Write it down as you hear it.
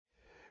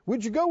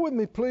Would you go with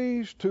me,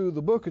 please, to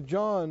the book of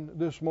John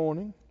this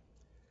morning?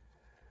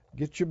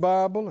 Get your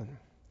Bible and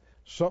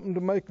something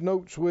to make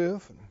notes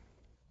with.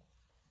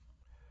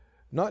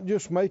 Not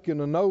just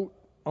making a note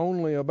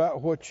only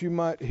about what you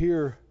might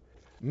hear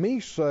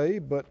me say,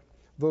 but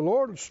the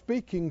Lord is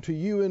speaking to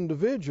you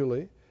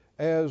individually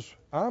as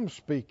I'm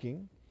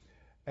speaking.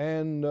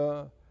 And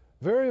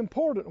very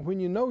important,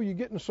 when you know you're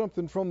getting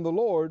something from the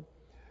Lord,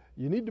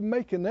 you need to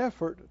make an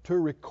effort to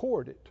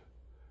record it.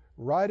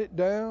 Write it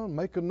down,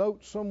 make a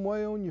note some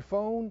way on your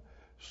phone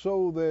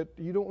so that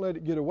you don't let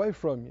it get away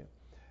from you.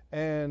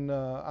 And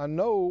I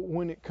know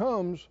when it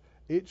comes,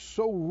 it's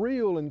so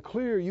real and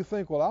clear, you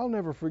think, well, I'll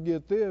never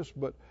forget this,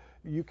 but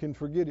you can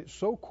forget it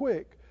so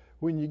quick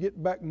when you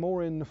get back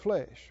more in the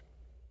flesh.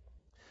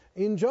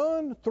 In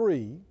John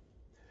 3,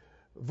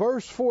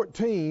 verse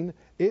 14,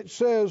 it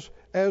says,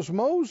 "As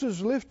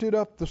Moses lifted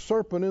up the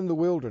serpent in the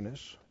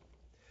wilderness,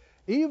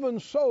 even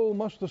so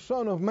must the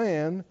Son of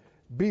Man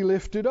be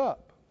lifted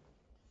up,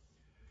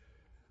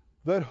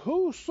 that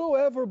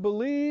whosoever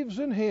believes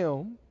in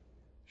him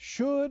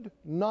should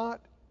not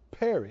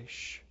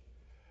perish,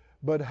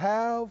 but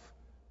have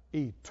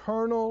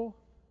eternal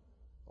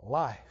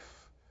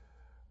life."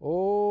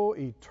 Oh,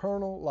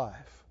 eternal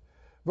life.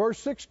 Verse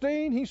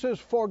 16, he says,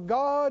 "For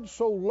God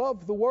so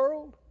loved the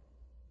world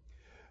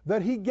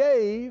that he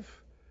gave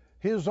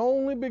his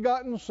only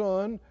begotten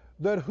Son,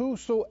 that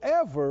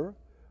whosoever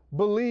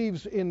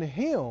believes in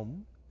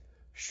him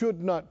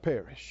should not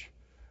perish,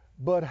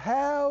 but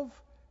have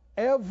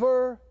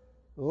everlasting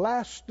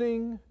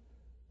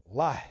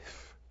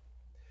life."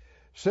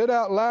 Said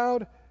out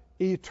loud,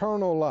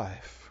 eternal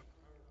life.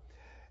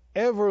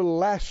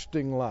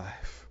 Everlasting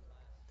life.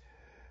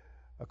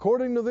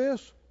 According to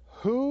this,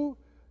 who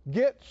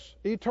gets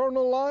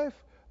eternal life?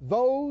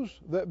 Those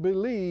that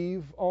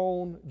believe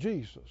on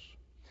Jesus.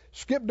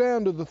 Skip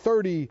down to the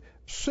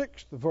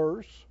 36th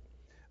verse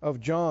of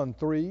John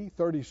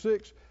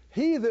 3:36.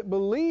 "He that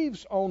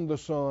believes on the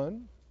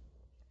Son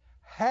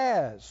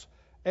has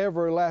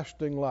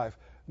everlasting life."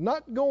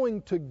 Not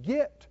going to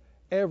get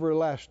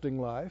everlasting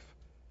life,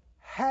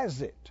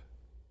 has it.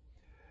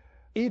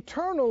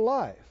 Eternal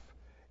life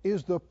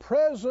is the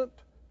present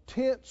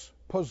tense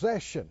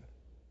possession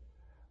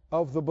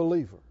of the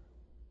believer.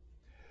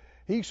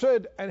 He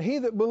said, "And he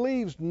that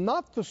believes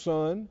not the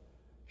Son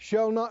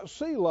shall not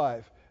see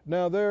life."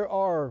 Now there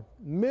are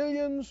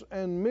millions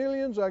and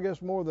millions, I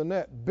guess more than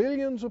that,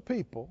 billions of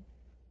people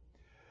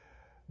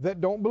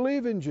that don't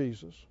believe in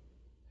Jesus,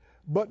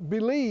 but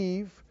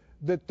believe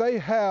that they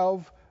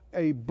have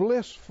a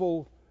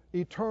blissful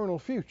eternal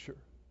future,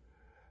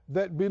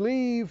 that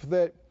believe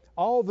that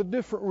all the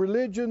different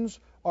religions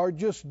are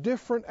just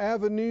different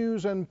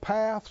avenues and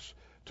paths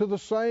to the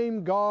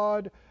same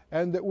God,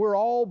 and that we're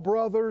all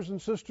brothers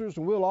and sisters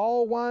and we'll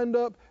all wind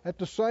up at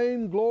the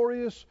same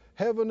glorious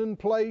heaven and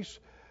place.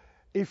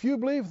 If you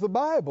believe the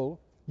Bible,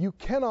 you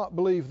cannot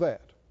believe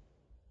that.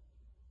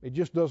 It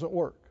just doesn't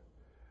work.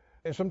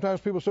 And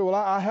sometimes people say, well,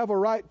 I have a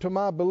right to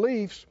my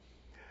beliefs.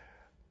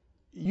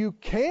 You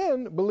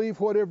can believe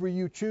whatever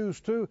you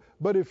choose to,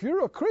 but if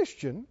you're a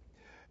Christian,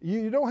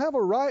 you don't have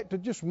a right to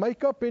just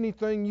make up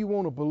anything you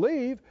want to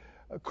believe.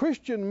 A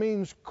Christian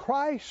means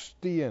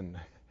Christian.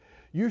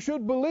 You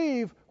should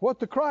believe what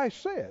the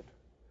Christ said.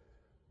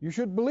 You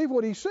should believe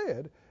what he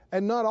said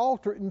and not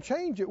alter it and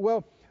change it.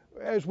 Well,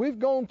 as we've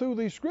gone through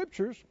these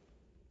scriptures,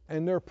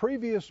 and there are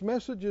previous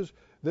messages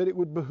that it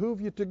would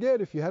behoove you to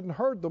get if you hadn't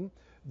heard them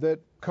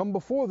that come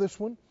before this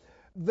one,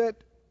 that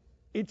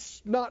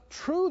it's not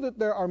true that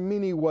there are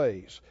many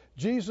ways.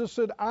 Jesus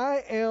said,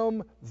 "I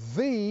am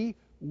the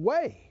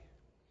way."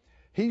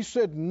 He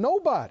said,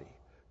 "Nobody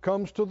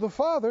comes to the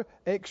Father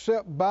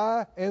except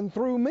by and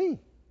through me."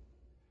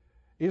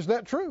 Is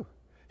that true?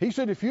 He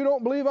said, "If you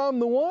don't believe I'm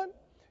the one,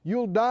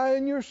 you'll die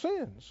in your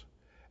sins."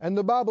 And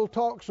the Bible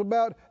talks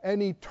about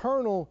an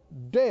eternal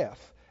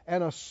death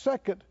and a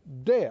second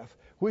death,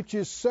 which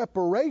is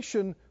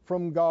separation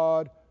from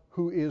God,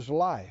 who is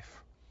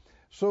life.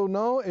 So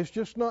no, it's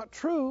just not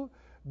true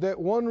that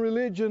one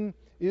religion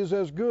is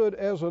as good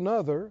as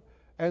another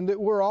and that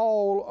we're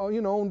all,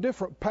 on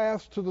different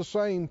paths to the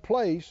same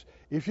place.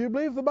 If you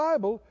believe the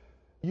Bible,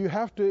 you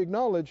have to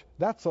acknowledge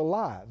that's a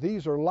lie.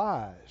 These are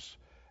lies.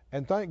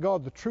 And thank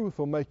God the truth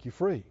will make you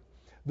free.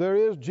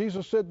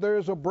 Jesus said there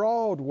is a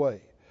broad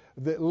way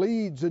that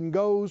leads and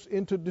goes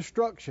into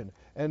destruction.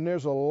 And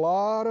there's a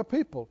lot of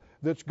people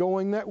that's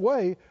going that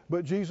way,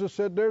 but Jesus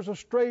said there's a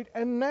straight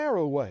and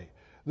narrow way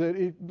that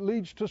it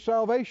leads to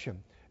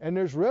salvation. And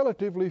there's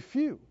relatively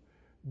few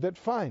that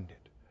find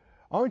it.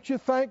 Aren't you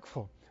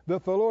thankful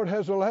that the Lord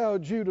has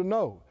allowed you to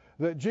know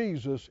that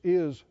Jesus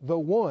is the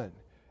one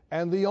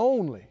and the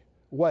only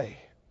way?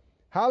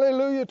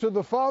 Hallelujah to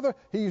the Father.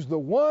 He's the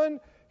one,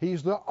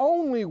 He's the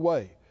only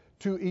way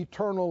to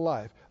eternal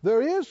life.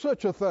 There is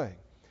such a thing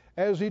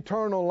as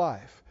eternal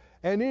life,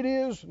 and it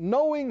is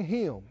knowing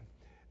Him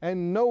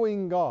and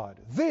knowing God.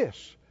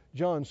 This,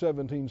 John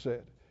 17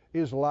 said,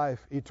 is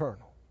life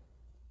eternal.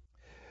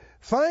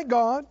 Thank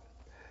God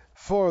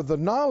for the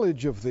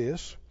knowledge of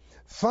this.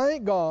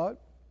 Thank God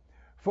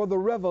for the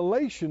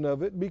revelation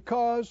of it,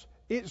 because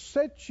it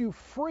sets you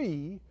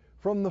free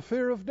from the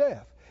fear of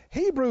death.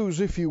 Hebrews,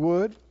 if you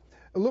would,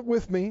 look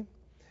with me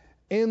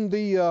in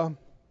the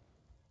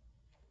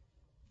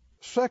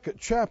 2nd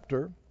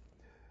chapter.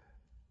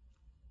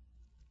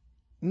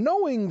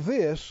 Knowing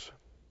this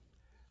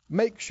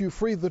makes you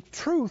free. The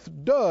truth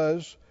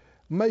does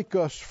make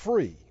us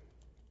free.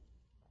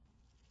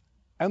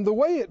 And the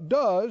way it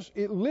does,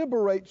 it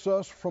liberates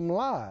us from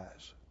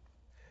lies.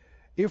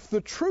 If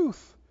the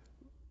truth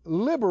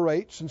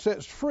liberates and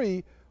sets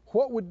free,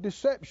 what would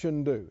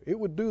deception do? It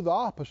would do the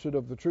opposite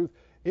of the truth.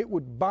 It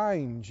would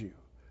bind you.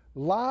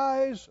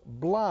 Lies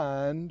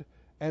blind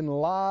and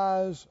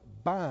lies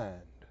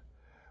bind.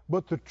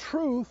 But the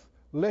truth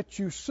lets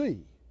you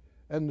see,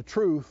 and the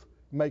truth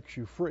makes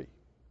you free.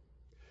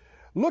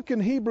 Look in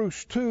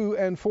Hebrews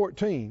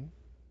 2:14.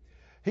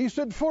 He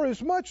said, "For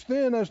as much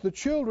then as the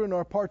children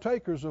are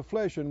partakers of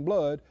flesh and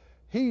blood,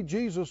 he,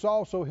 Jesus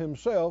also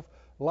himself,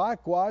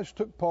 likewise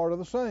took part of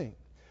the same,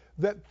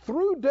 that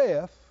through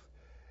death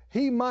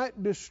he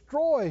might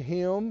destroy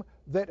him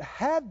that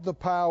had the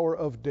power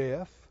of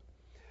death,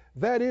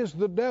 that is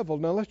the devil."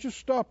 Now let's just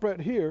stop right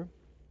here.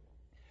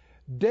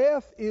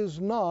 Death is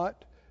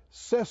not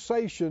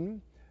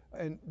cessation,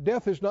 and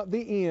death is not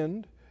the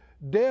end.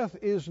 Death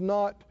is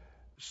not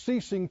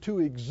ceasing to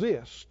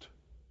exist.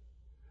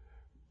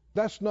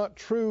 That's not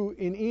true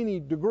in any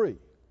degree.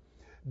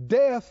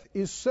 Death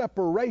is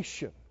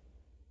separation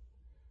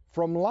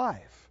from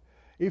life.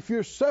 If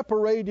you're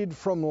separated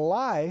from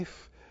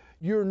life,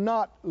 you're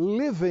not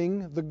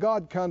living the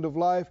God kind of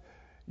life.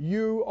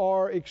 You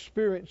are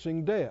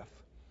experiencing death.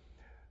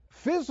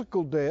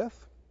 Physical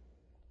death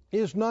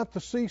is not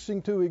the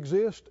ceasing to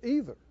exist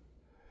either.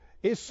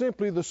 It's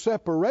simply the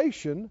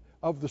separation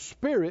of the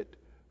spirit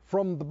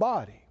from the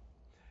body.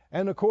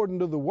 And according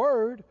to the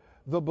Word,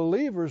 the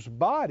believer's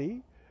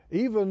body,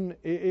 even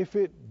if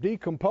it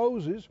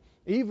decomposes,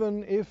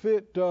 even if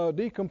it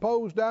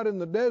decomposed out in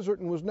the desert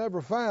and was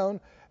never found,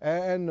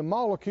 and the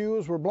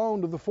molecules were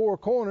blown to the four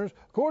corners,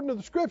 according to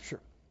the Scripture,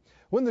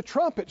 when the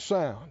trumpet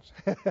sounds,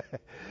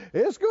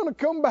 it's going to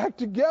come back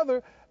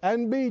together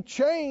and be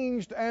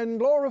changed and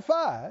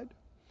glorified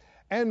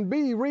and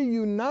be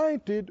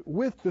reunited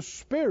with the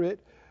Spirit.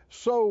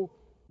 So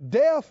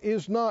death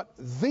is not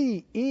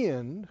the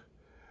end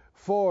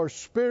for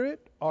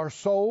spirit, our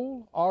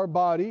soul, our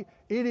body.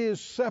 It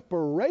is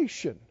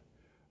separation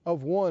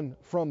of one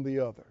from the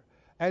other.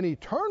 And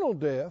eternal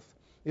death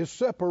is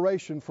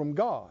separation from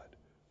God,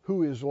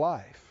 who is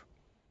life.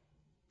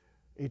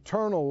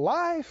 Eternal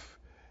life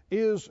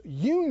is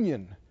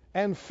union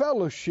and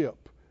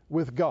fellowship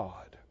with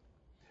God.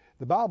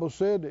 The Bible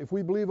said if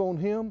we believe on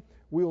Him,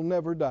 we'll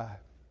never die.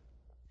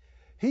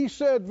 He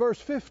said, verse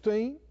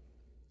 15,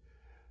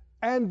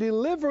 "And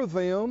deliver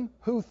them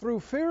who through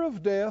fear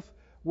of death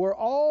were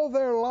all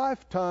their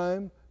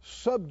lifetime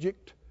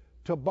subject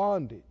to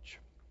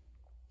bondage."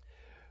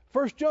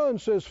 1 John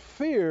says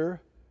fear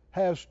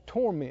has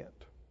torment.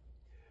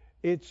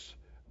 It's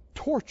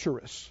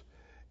torturous.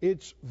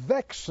 It's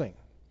vexing.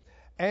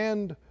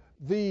 And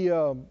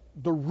the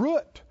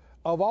root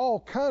of all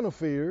kind of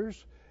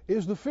fears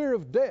is the fear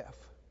of death,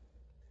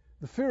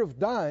 the fear of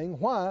dying.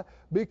 Why?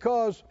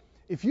 Because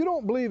if you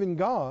don't believe in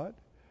God,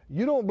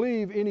 you don't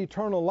believe in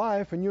eternal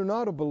life, and you're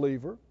not a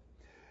believer,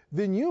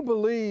 then you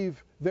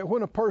believe that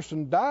when a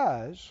person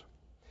dies,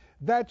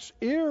 that's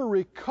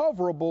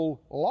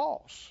irrecoverable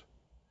loss.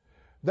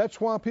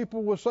 That's why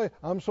people will say,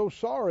 "I'm so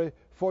sorry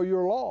for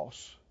your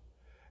loss."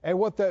 And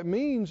what that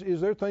means is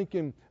they're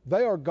thinking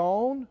they are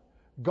gone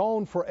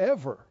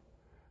forever.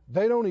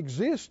 They don't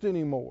exist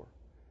anymore.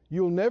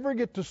 You'll never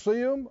get to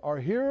see them or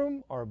hear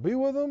them or be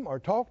with them or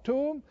talk to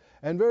them.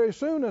 And very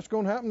soon that's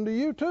going to happen to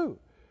you too.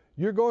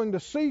 You're going to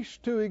cease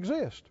to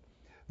exist.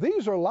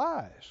 These are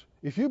lies.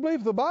 If you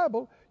believe the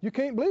Bible, you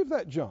can't believe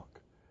that junk.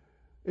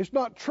 It's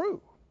not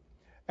true.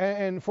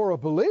 And for a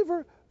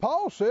believer,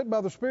 Paul said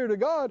by the Spirit of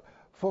God,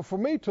 for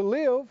me to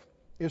live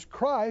is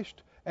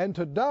Christ, and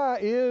to die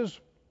is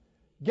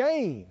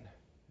gain.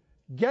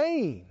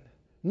 Gain.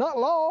 Not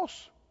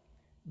loss.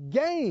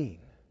 Gain.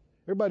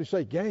 Everybody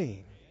say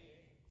gain.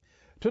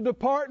 To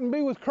depart and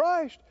be with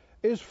Christ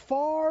is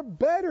far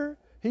better,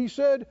 he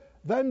said,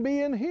 than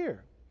being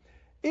here.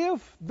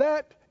 If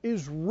that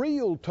is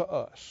real to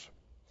us,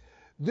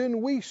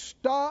 then we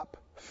stop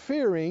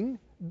fearing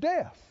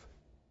death.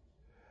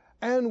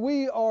 And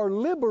we are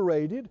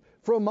liberated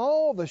from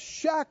all the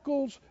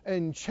shackles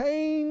and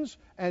chains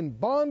and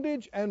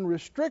bondage and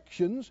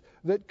restrictions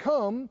that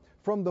come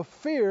from the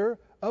fear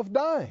of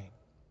dying.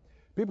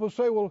 People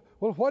say, well,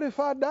 what if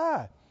I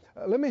die?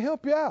 Let me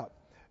help you out.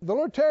 The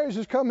Lord tarries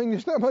is coming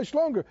just that much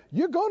longer.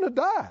 You're going to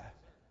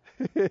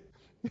die.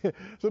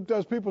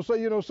 Sometimes people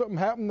say, something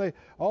happened. They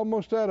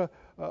almost had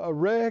a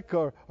wreck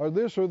or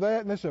this or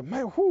that. And they say,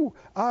 man,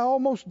 I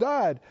almost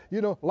died.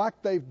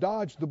 Like they've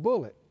dodged the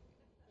bullet.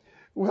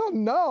 Well,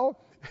 no,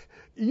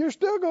 you're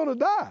still going to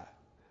die.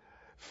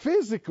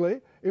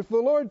 Physically, if the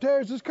Lord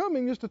tarries is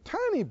coming just a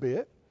tiny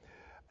bit.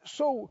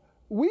 So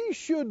we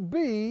should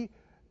be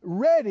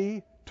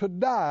ready to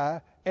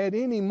die at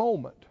any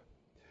moment.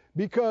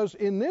 Because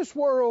in this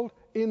world,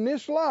 in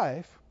this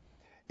life,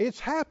 it's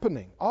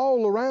happening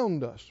all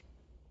around us.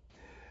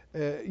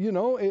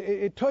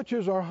 It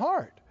touches our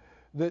heart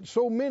that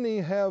so many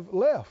have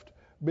left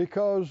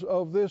because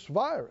of this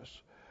virus.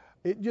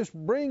 It just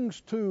brings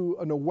to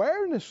an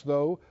awareness,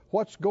 though,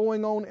 what's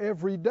going on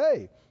every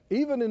day.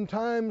 Even in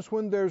times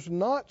when there's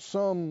not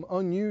some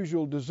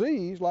unusual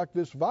disease like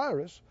this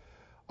virus,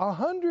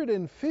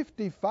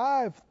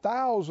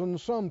 155,000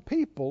 some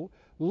people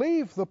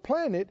leave the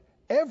planet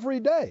every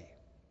day.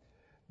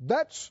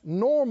 That's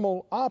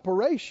normal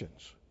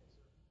operations.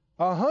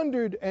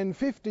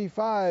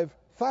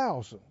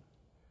 155,000.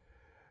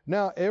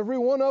 Now, every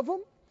one of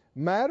them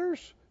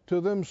matters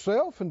to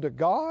themselves and to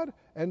God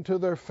and to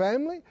their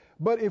family.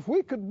 But if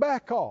we could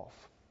back off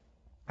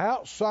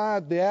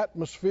outside the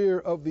atmosphere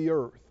of the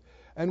earth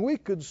and we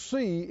could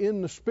see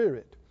in the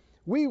Spirit,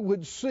 we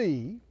would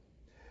see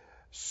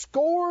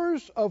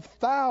scores of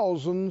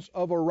thousands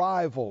of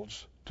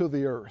arrivals to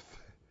the earth.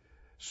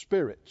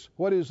 Spirits.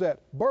 What is that?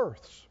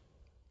 Births.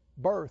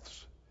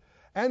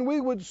 And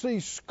we would see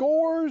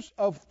scores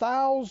of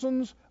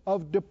thousands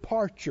of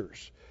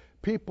departures.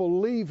 People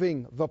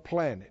leaving the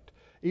planet,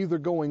 either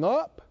going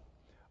up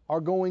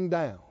or going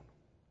down.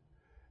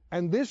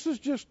 And this is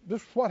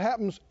what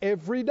happens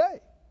every day.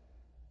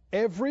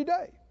 Every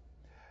day.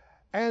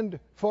 And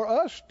for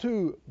us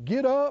to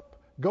get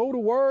up, go to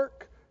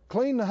work,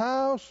 clean the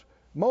house,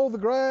 mow the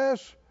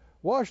grass,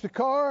 wash the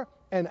car,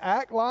 and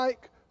act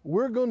like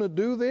we're going to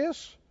do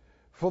this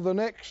for the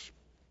next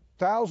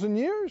 1,000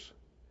 years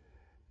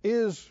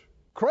is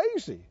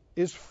crazy,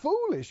 is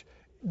foolish.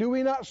 Do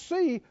we not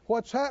see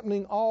what's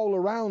happening all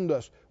around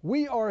us?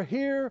 We are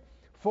here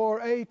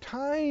for a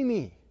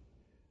tiny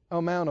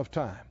amount of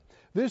time.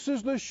 This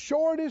is the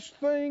shortest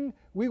thing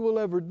we will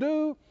ever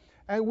do,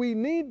 and we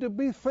need to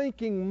be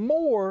thinking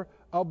more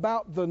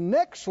about the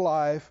next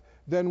life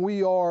than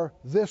we are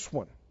this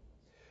one.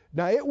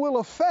 Now, it will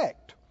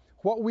affect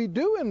what we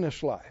do in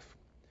this life.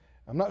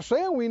 I'm not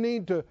saying we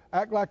need to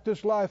act like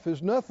this life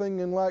is nothing,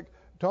 and like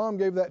Tom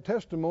gave that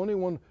testimony,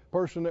 one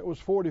person that was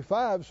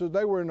 45 said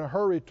they were in a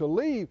hurry to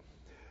leave.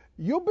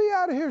 You'll be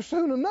out of here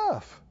soon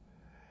enough.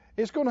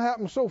 It's going to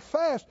happen so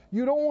fast,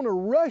 you don't want to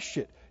rush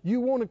it. You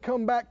want to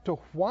come back to,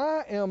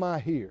 why am I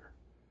here?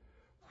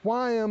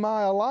 Why am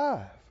I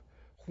alive?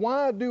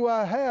 Why do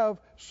I have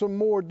some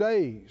more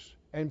days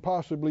and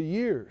possibly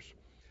years?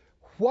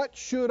 What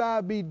should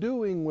I be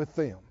doing with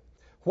them?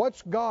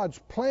 What's God's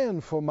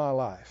plan for my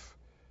life?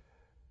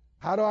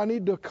 How do I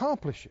need to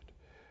accomplish it?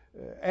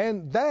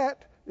 And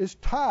that is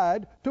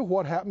tied to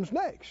what happens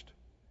next,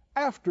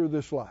 after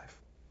this life.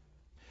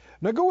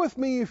 Now go with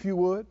me, if you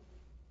would,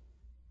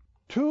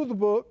 to the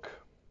book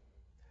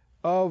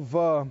of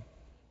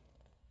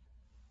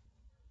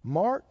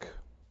Mark,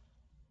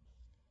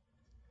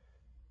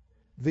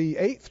 the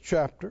 8th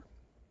chapter,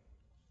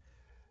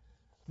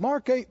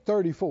 Mark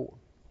 8:34.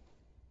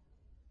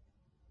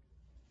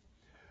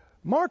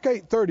 Mark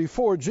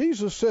 8:34,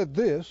 Jesus said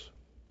this,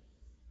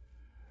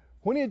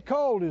 when he had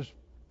called his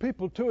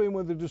people to him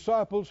with the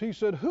disciples, he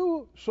said,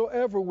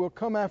 whosoever will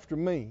come after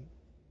me,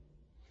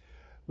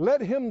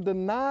 let him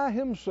deny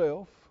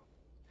himself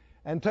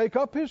and take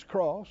up his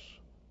cross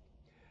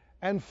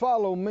and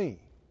follow me.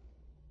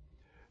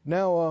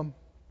 Now,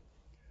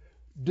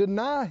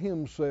 deny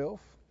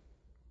himself,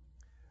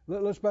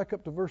 let's back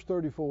up to verse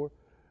 34.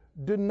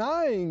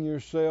 Denying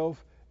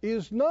yourself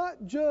is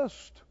not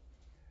just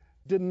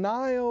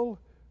denial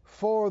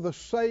for the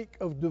sake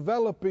of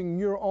developing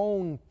your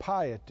own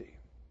piety.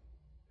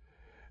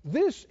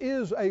 This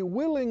is a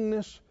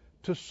willingness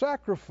to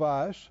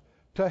sacrifice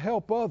to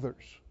help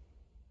others.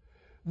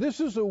 This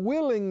is a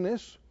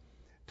willingness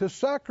to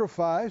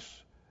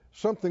sacrifice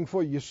something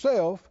for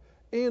yourself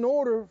in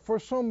order for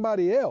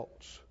somebody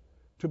else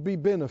to be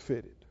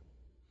benefited.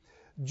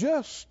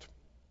 Just,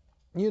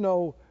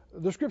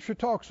 the scripture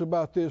talks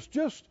about this,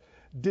 just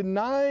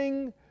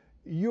denying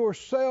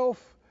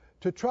yourself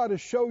to try to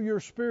show your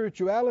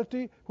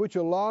spirituality, which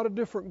a lot of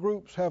different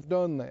groups have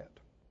done that.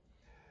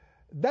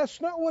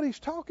 That's not what he's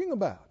talking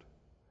about.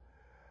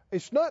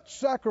 It's not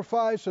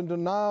sacrifice and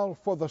denial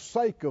for the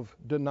sake of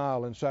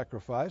denial and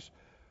sacrifice.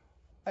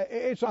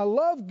 It's, I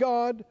love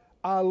God,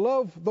 I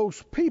love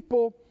those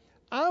people,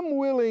 I'm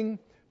willing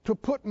to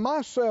put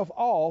myself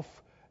off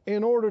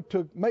in order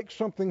to make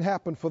something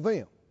happen for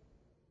them.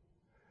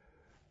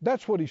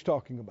 That's what he's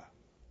talking about.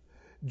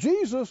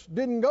 Jesus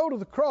didn't go to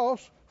the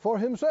cross for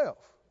himself.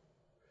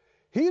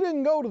 He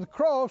didn't go to the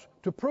cross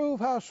to prove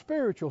how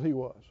spiritual he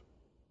was.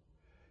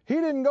 He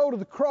didn't go to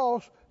the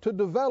cross to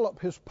develop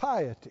his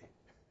piety.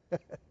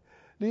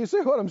 Do you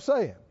see what I'm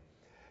saying?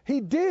 He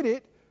did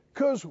it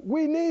because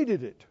we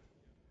needed it.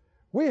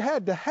 We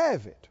had to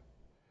have it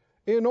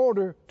in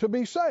order to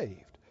be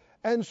saved.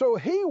 And so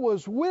he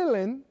was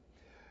willing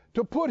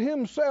to put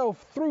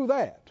himself through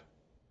that.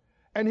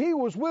 And he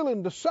was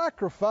willing to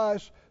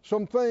sacrifice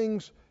some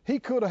things he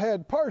could have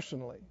had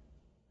personally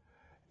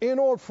in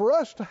order for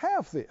us to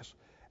have this.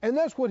 And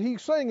that's what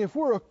he's saying. If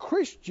we're a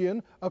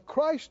Christian, a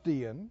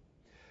Christian,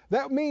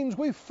 That means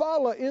we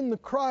follow in the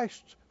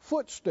Christ's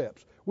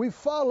footsteps. We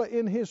follow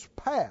in His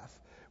path.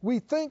 We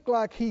think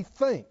like He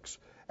thinks.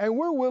 And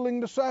we're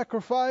willing to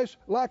sacrifice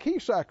like He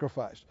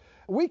sacrificed.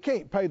 We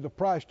can't pay the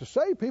price to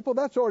save people.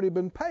 That's already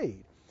been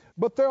paid.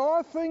 But there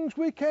are things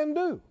we can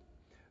do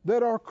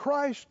that are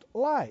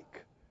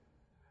Christ-like,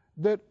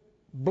 that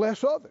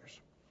bless others.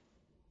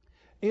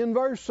 In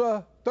verse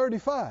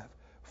 35,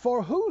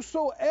 for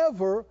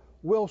whosoever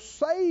will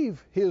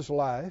save his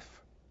life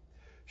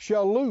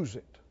shall lose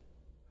it.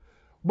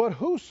 But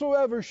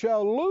whosoever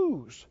shall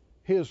lose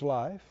his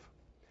life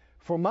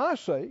for my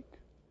sake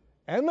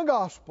and the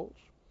gospel's,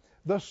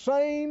 the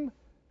same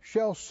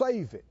shall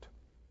save it.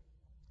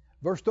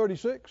 Verse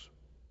 36,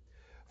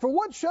 for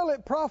what shall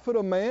it profit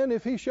a man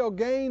if he shall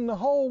gain the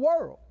whole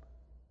world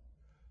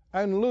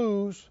and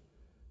lose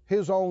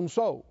his own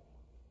soul?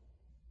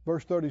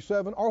 Verse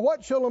 37, or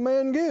what shall a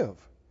man give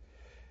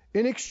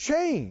in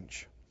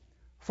exchange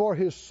for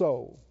his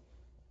soul?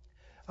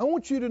 I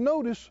want you to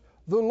notice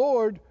the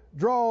Lord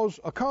draws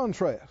a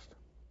contrast.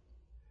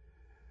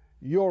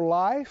 Your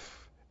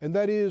life, and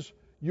that is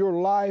your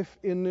life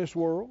in this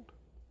world,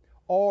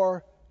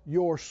 or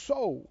your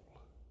soul.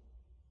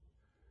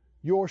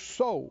 Your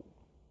soul.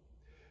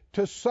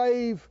 To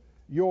save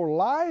your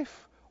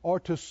life or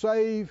to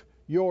save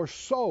your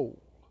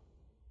soul.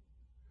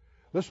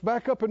 Let's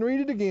back up and read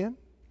it again.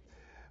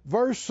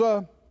 Verse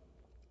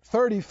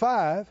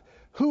 35,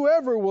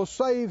 whoever will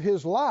save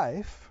his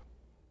life,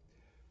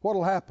 what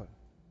will happen?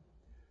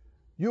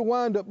 You'll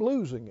wind up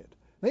losing it.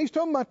 Now he's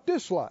talking about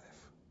this life.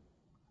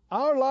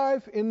 Our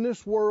life in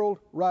this world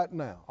right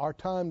now, our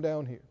time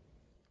down here.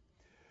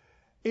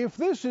 If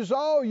this is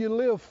all you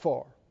live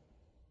for,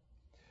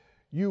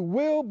 you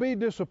will be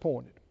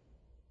disappointed.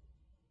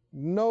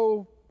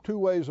 No two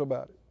ways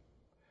about it.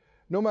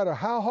 No matter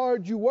how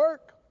hard you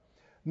work,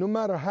 no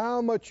matter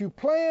how much you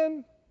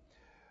plan,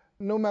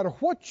 no matter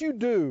what you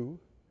do,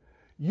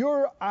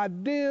 your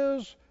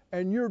ideas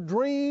and your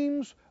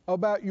dreams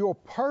about your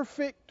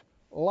perfect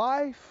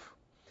life,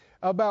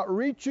 about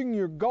reaching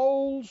your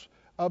goals,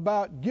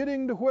 about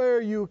getting to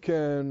where you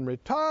can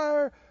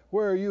retire,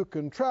 where you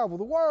can travel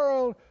the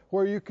world,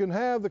 where you can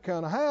have the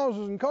kind of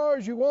houses and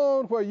cars you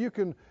want, where you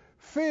can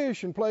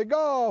fish and play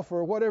golf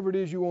or whatever it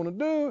is you want to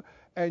do,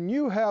 and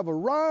you have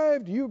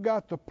arrived, you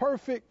got the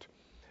perfect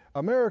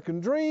American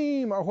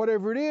dream or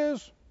whatever it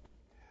is,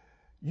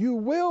 you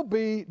will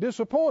be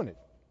disappointed.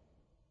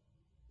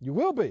 You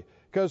will be,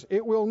 because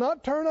it will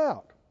not turn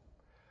out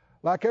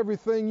like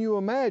everything you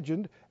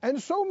imagined,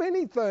 and so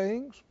many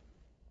things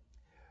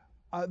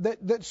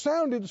that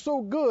sounded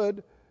so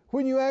good,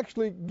 when you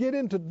actually get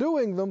into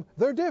doing them,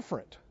 they're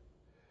different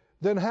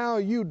than how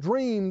you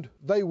dreamed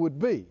they would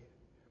be.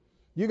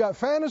 You got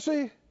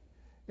fantasy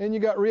and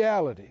you got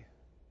reality.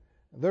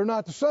 They're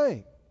not the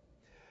same.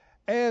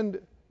 And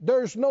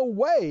there's no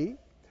way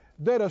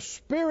that a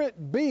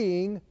spirit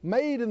being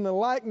made in the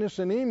likeness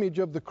and image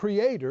of the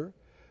Creator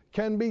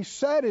can be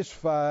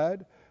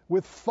satisfied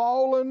with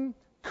fallen,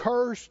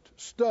 cursed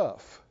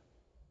stuff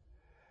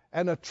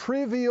and a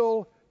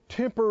trivial,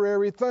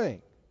 temporary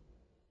thing.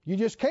 You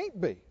just can't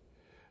be.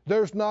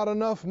 There's not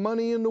enough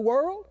money in the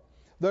world.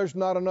 There's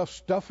not enough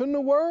stuff in the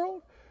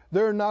world.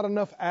 There are not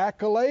enough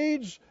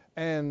accolades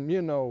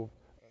and,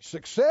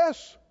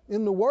 success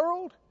in the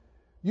world.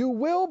 You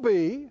will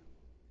be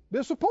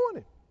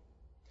disappointed.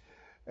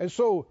 And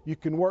so you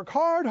can work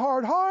hard,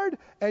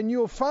 and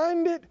you'll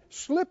find it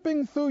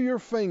slipping through your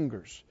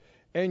fingers.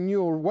 And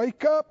you'll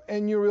wake up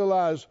and you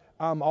realize,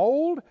 I'm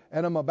old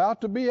and I'm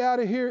about to be out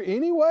of here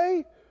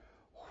anyway.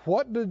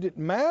 What did it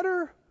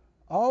matter?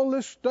 All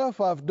this stuff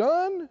I've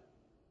done?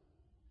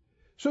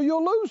 So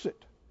you'll lose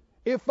it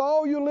if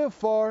all you live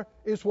for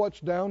is what's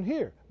down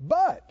here.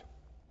 But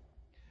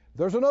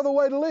there's another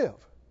way to live.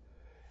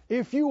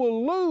 If you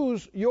will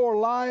lose your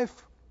life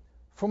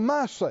for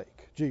my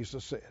sake,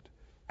 Jesus said,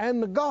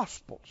 and the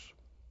gospel's,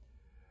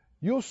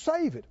 you'll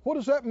save it. What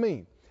does that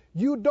mean?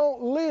 You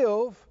don't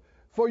live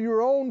for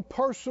your own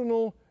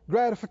personal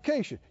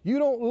gratification. You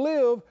don't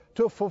live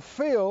to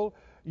fulfill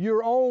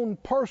your own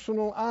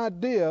personal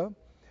idea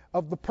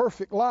of the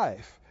perfect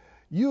life.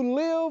 You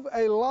live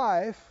a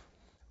life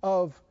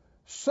of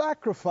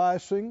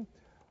sacrificing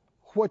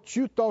what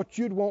you thought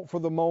you'd want for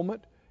the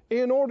moment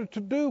in order to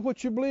do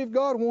what you believe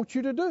God wants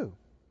you to do.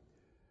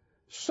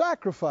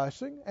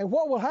 Sacrificing, and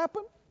what will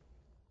happen?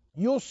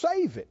 You'll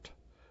save it.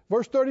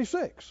 Verse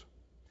 36.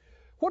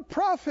 What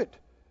profit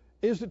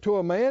is it to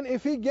a man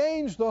if he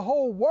gains the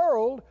whole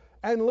world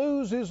and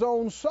lose his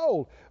own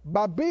soul?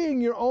 By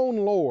being your own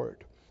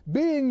Lord,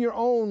 being your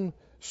own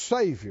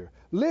Savior,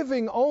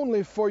 living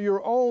only for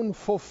your own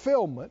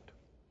fulfillment,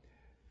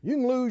 you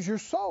can lose your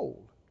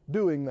soul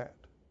doing that.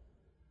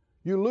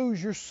 You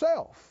lose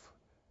yourself.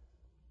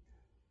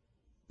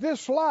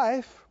 This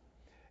life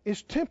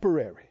is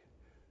temporary.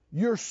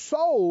 Your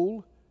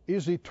soul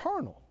is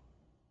eternal.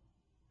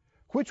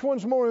 Which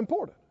one's more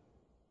important?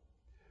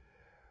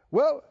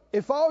 Well,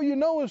 if all you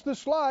know is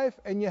this life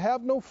and you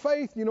have no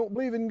faith, you don't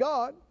believe in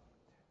God,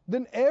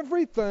 then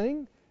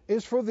everything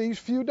is for these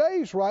few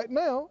days right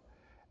now,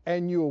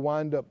 and you'll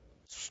wind up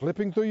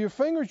slipping through your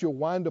fingers. You'll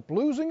wind up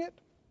losing it.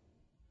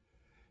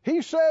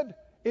 He said,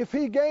 if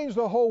he gains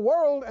the whole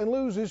world and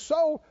loses his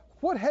soul,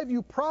 what have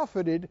you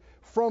profited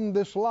from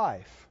this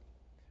life?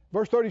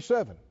 Verse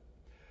 37.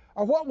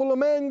 Or what will a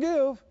man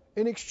give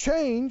in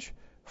exchange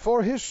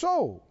for his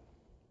soul?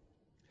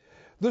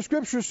 The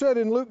scripture said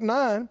in Luke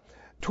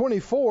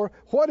 9:24,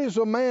 what is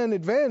a man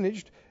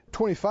advantaged,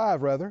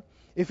 25 rather,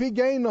 if he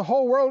gain the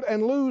whole world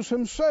and lose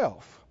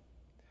himself,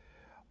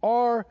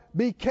 or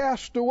be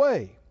cast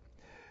away?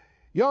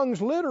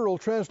 Young's literal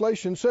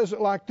translation says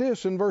it like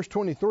this in verse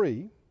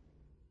 23.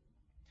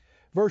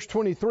 Verse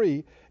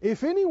 23,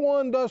 if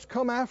anyone does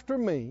come after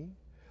me,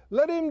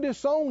 let him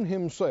disown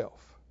himself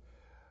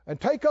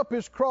and take up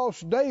his cross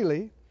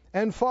daily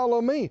and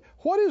follow me.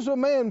 What is a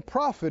man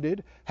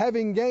profited,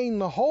 having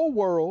gained the whole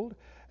world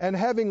and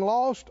having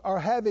lost or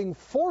having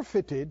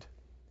forfeited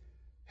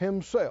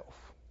himself?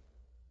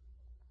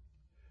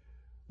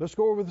 Let's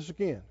go over this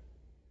again.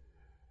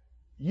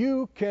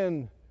 You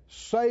can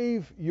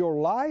save your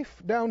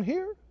life down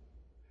here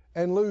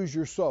and lose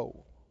your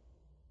soul.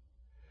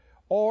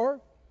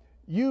 Or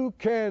you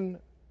can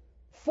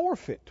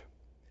forfeit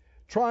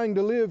trying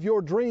to live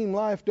your dream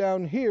life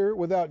down here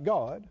without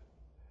God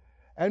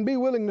and be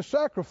willing to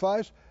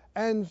sacrifice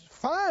and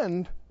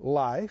find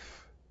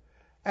life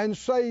and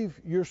save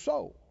your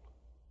soul.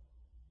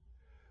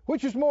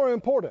 Which is more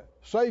important,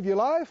 save your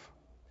life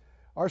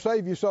or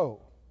save your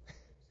soul?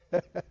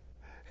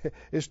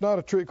 It's not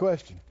a trick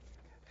question.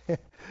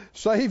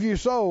 Save your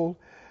soul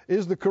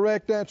is the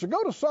correct answer.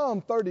 Go to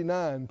Psalm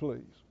 39,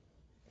 please.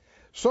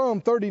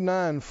 Psalm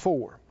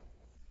 39:4.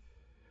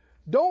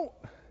 Don't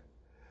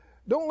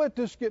let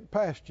this get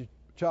past you,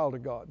 child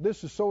of God.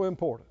 This is so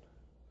important.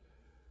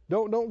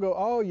 Don't go,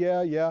 oh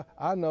yeah,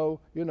 I know,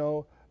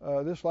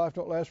 this life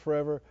don't last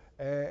forever,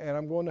 and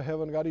I'm going to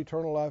heaven, I got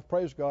eternal life,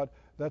 praise God.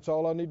 That's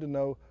all I need to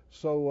know.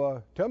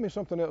 So tell me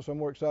something else I'm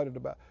more excited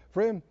about.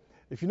 Friend,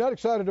 if you're not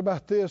excited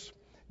about this,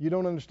 you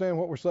don't understand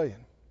what we're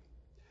saying.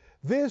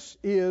 This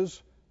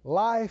is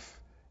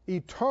life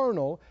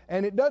eternal,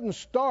 and it doesn't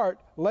start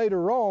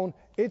later on.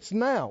 It's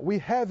now. We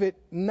have it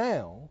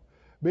now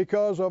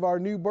because of our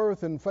new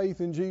birth and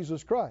faith in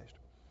Jesus Christ.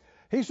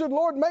 He said,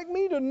 Lord, make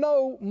me to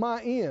know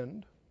my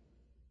end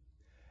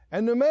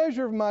and the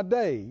measure of my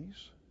days,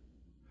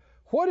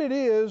 what it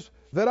is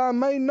that I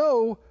may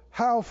know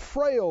how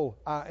frail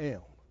I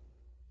am.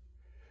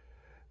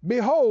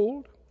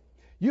 Behold,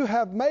 you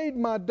have made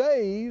my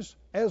days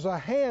as a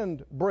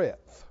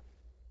handbreadth.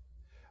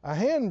 A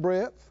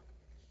handbreadth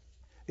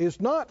is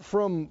not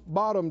from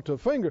bottom to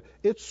finger,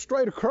 it's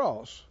straight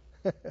across.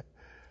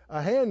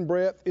 A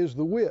handbreadth is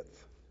the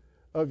width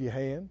of your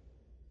hand.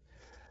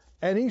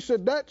 And he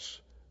said,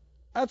 that's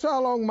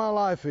how long my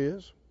life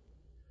is.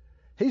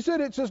 He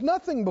said, it's as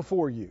nothing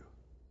before you.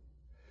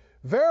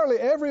 Verily,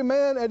 every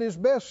man at his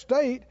best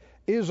state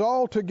is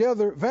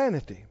altogether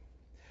vanity.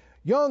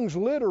 Young's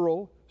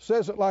literal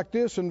says it like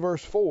this in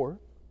verse 4.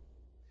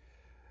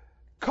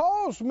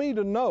 Cause me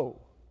to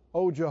know,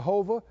 O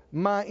Jehovah,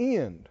 my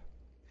end,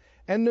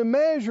 and the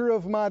measure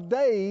of my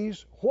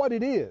days, what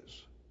it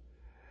is,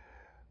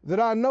 that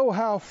I know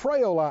how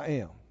frail I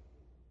am.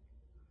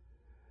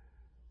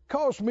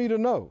 Cause me to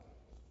know.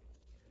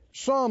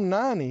 Psalm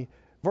 90,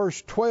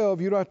 verse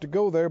 12, you don't have to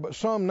go there, but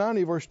Psalm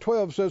 90, verse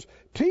 12 says,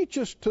 teach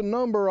us to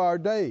number our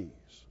days,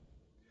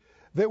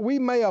 that we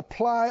may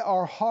apply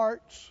our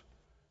hearts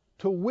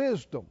to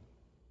wisdom.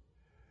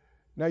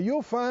 Now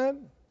you'll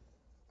find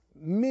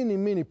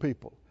many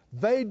people,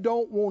 they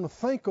don't want to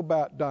think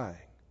about dying.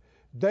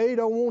 They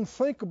don't want to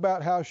think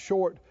about how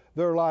short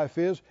their life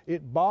is.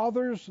 It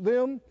bothers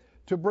them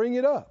to bring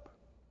it up.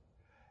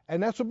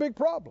 And that's a big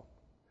problem.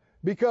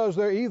 Because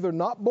they're either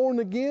not born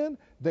again,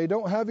 they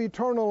don't have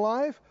eternal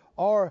life,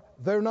 or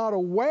they're not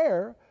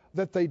aware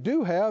that they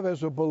do have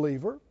as a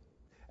believer,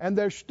 and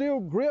they're still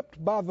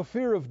gripped by the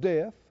fear of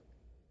death.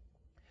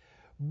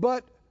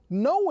 But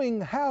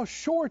knowing how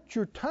short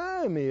your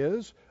time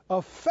is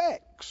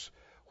affects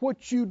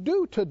what you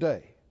do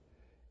today.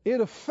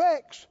 It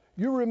affects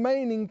your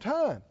remaining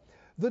time.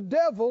 The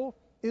devil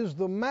is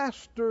the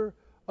master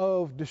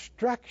of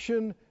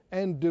distraction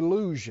and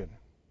delusion.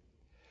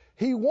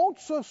 He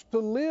wants us to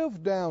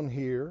live down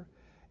here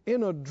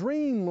in a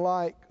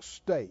dreamlike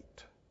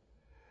state,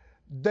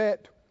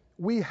 that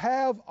we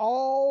have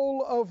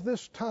all of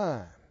this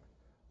time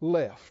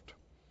left.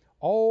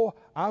 Oh,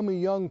 I'm a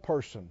young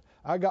person.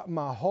 I got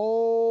my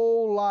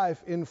whole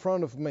life in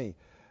front of me.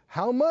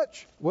 How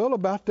much? Well,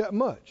 about that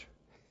much.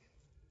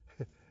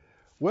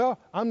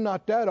 Well, I'm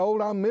not that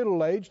old. I'm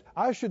middle-aged.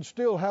 I should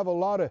still have a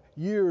lot of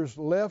years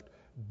left.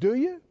 Do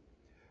you?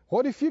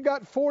 What if you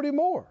got 40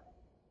 more?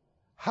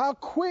 How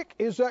quick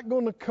is that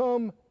going to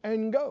come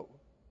and go?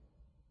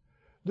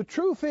 The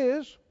truth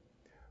is,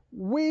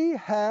 we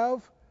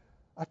have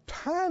a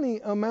tiny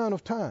amount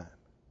of time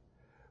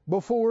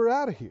before we're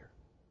out of here.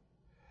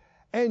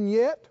 And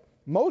yet,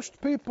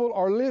 most people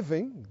are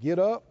living, get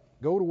up,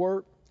 go to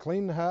work,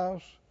 clean the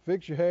house,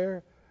 fix your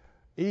hair,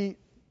 eat,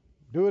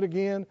 do it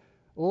again,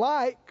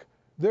 like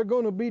they're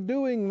going to be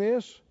doing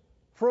this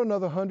for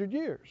another 100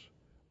 years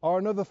or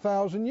another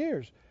 1,000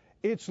 years.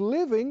 It's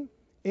living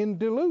in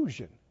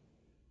delusion.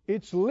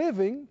 It's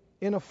living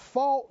in a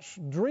false,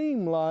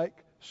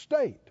 dreamlike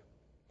state.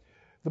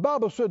 The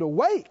Bible said,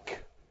 "Awake,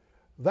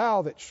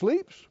 thou that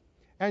sleeps,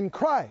 and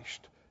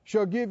Christ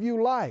shall give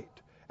you light."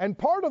 And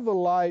part of the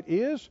light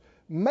is,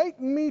 make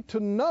me to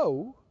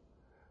know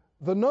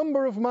the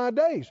number of my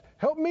days.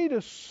 Help me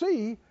to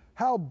see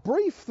how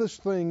brief this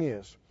thing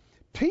is.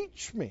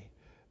 Teach me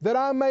that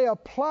I may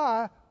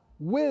apply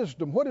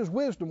wisdom. What is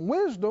wisdom?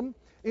 Wisdom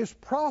is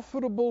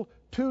profitable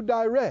to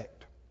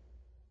direct.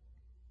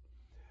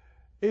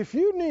 If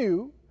you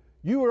knew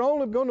you were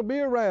only going to be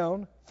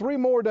around 3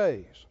 more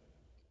days,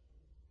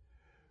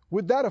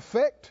 would that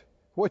affect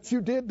what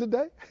you did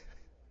today?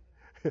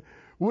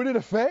 Would it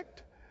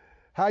affect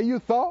how you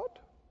thought?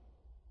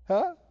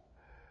 Huh?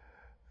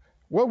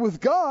 Well,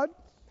 with God,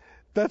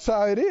 that's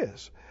how it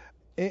is.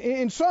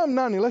 In Psalm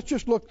 90, let's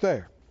just look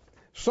there.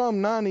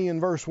 Psalm 90 in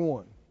verse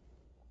 1.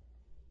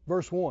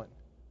 Verse 1.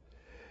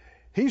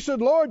 He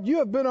said, "Lord, you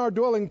have been our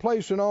dwelling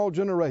place in all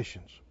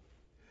generations.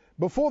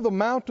 Before the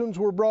mountains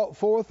were brought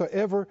forth, or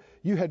ever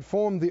you had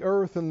formed the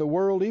earth and the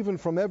world, even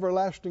from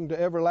everlasting to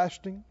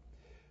everlasting.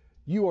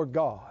 You are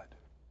God.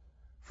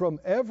 From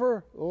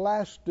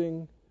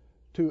everlasting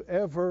to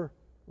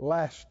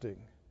everlasting.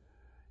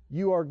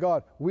 You are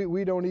God."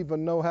 We don't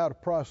even know how to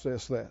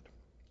process that.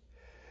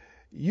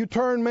 "You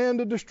turn man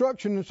to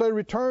destruction and say,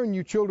 Return,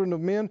 you children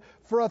of men.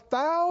 For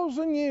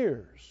 1,000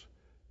 years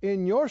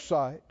in your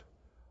sight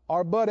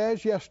are but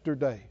as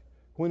yesterday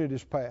when it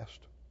is past,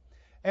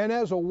 and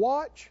as a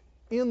watch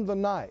in the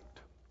night."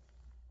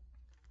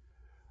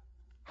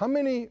 How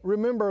many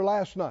remember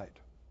last night?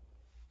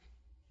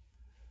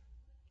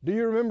 Do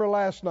you remember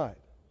last night?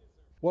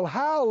 Well,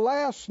 how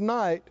last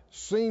night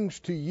seems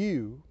to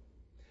you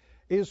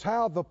is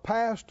how the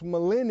past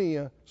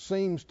millennia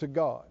seems to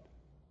God.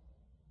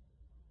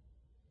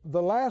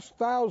 The last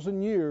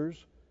 1,000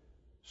 years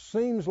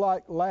seems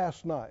like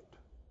last night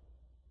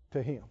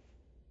to Him.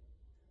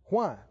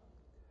 Why?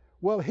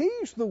 Well,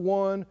 He's the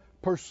one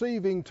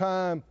perceiving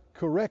time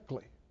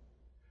correctly,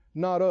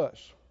 not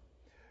us.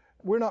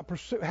 We're not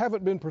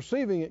haven't been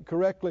perceiving it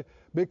correctly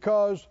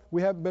because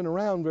we haven't been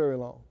around very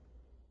long.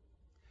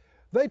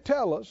 They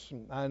tell us,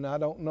 and I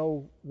don't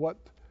know what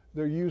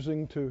they're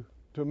using to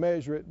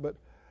measure it, but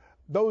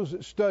those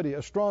that study,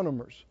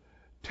 astronomers,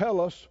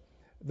 tell us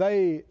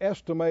they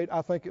estimate,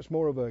 I think it's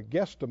more of a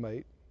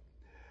guesstimate,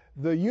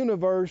 the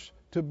universe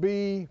to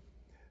be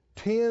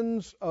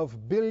tens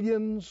of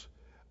billions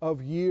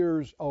of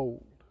years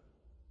old.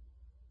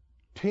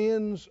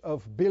 Tens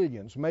of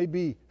billions,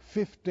 maybe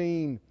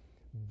 15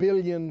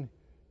 billion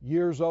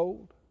years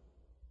old.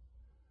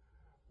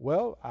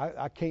 Well,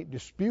 I can't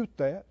dispute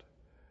that.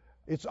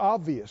 It's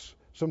obvious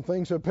some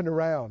things have been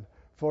around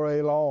for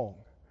a long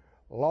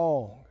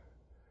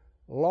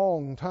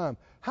time.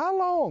 How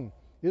long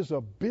is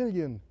 1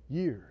 billion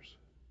years?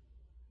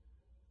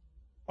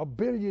 1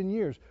 billion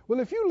years. Well,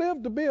 if you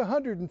live to be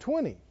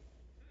 120,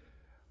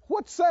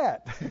 what's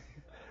that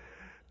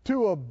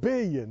to 1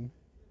 billion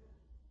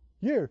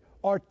years,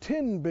 or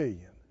 10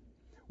 billion?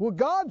 Well,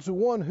 God's the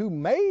one who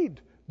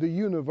made the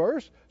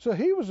universe, so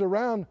He was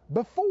around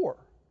before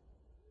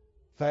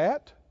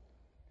that.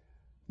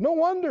 No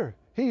wonder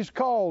He's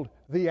called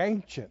the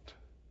Ancient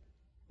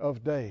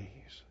of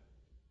Days.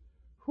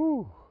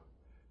 Whew,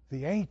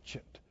 the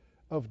Ancient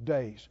of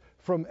Days,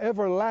 from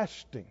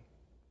everlasting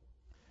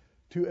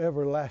to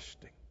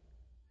everlasting.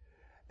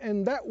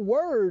 And that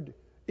word,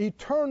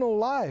 eternal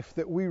life,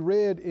 that we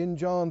read in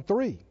John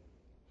 3,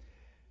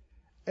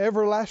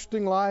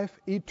 everlasting life,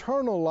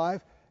 eternal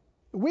life,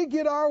 we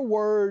get our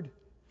word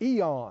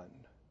eon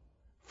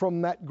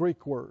from that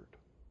Greek word.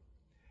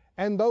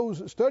 And those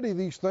that study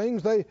these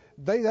things, they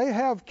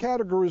have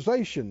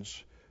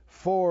categorizations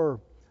for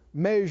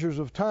measures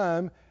of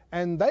time,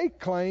 and they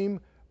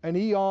claim an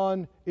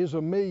eon is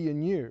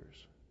 1,000,000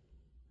 years.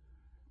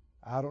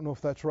 I don't know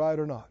if that's right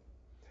or not.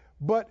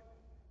 But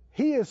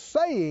he is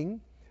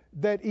saying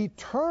that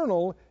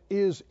eternal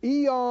is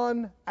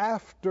eon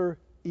after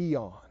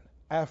eon,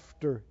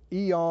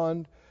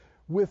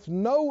 with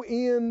no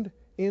end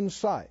in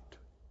sight.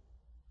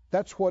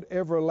 That's what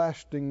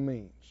everlasting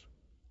means.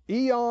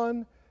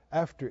 Eon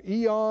after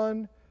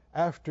eon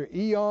after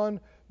eon.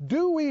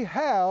 Do we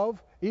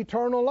have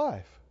eternal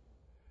life?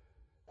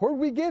 Where did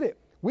we get it?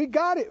 We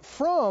got it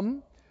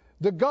from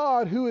the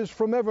God who is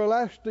from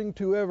everlasting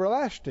to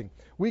everlasting.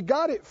 We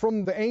got it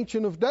from the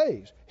Ancient of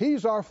Days.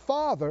 He's our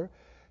Father.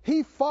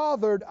 He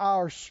fathered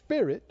our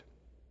spirit.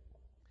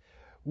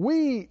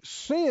 We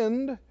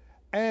sinned,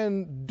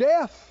 and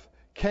death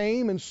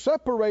came and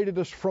separated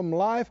us from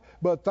life,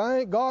 but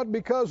thank God,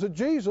 because of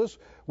Jesus,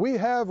 we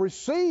have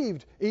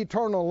received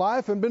eternal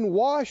life and been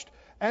washed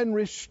and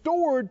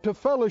restored to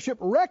fellowship,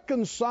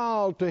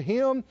 reconciled to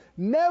Him,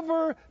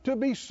 never to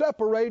be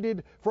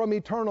separated from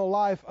eternal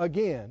life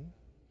again.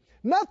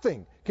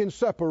 Nothing can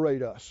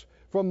separate us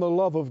from the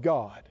love of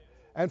God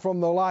and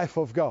from the life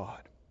of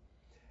God.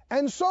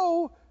 And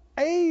so,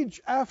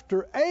 age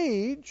after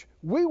age,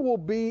 we will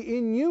be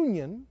in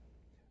union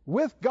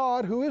with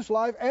God who is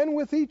life and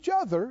with each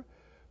other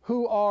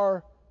who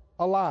are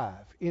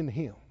alive in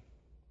Him.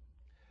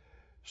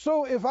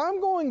 So if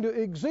I'm going to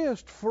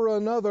exist for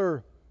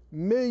another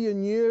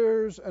 1,000,000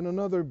 years and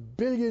another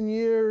 1,000,000,000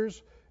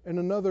 years and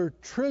another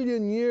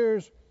 1,000,000,000,000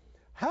 years,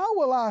 how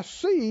will I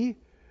see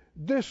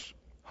this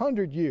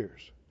 100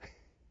 years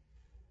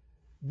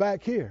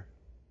back here?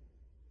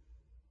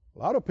 A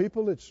lot of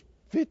people, it's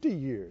 50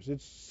 years,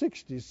 it's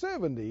 60,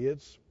 70. It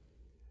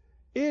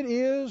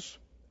is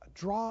a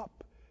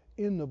drop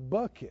in the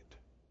bucket.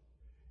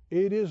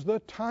 It is the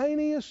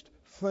tiniest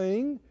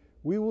thing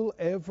we will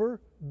ever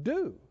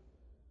do,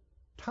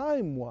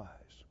 time-wise.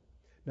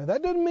 Now,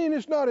 that doesn't mean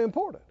it's not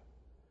important,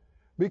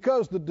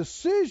 because the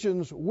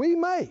decisions we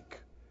make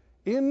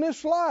in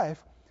this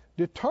life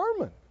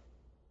determine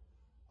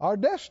our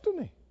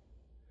destiny,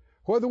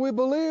 whether we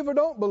believe or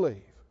don't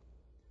believe.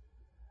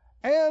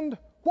 And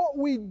what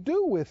we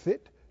do with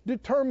it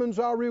determines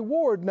our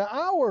reward. Now,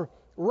 our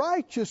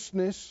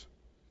righteousness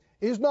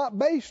is not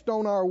based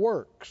on our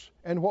works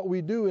and what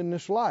we do in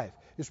this life.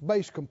 It's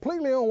based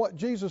completely on what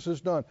Jesus has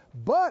done.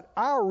 But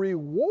our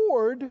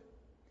reward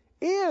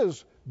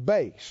is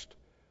based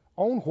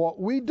on what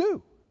we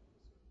do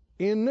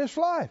in this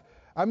life.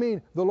 I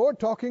mean, the Lord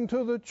talking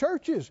to the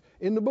churches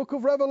in the book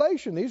of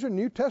Revelation. These are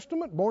New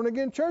Testament,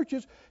 born-again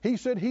churches. He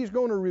said He's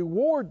going to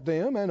reward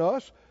them and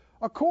us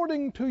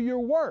according to your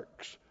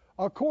works,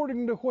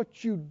 according to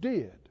what you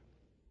did.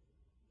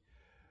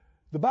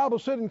 The Bible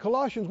said in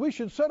Colossians, we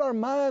should set our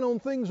mind on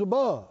things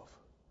above,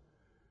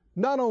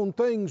 not on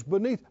things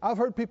beneath. I've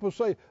heard people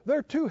say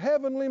they're too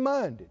heavenly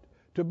minded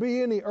to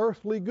be any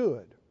earthly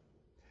good.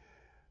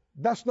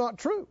 That's not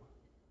true.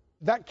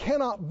 That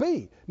cannot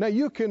be. Now,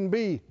 you can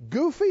be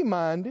goofy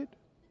minded.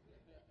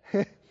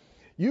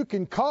 You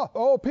can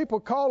people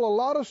call a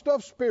lot of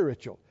stuff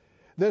spiritual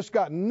that's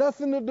got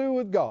nothing to do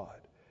with God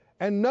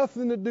and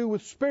nothing to do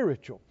with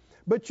spiritual.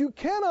 But you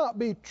cannot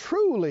be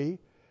truly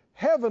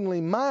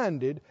heavenly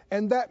minded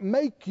and that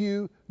make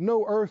you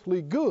no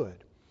earthly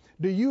good.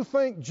 Do you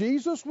think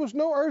Jesus was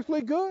no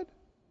earthly good?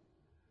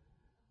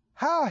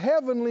 How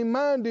heavenly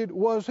minded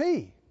was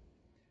He?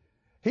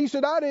 He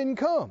said, I didn't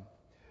come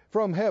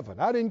from heaven.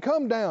 I didn't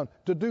come down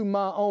to do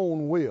my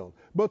own will,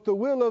 but the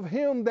will of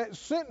Him that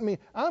sent me.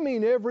 I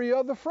mean, every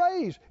other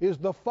phrase is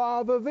the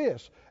Father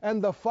this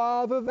and the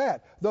Father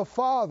that. The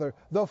Father,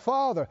 the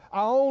Father.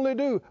 I only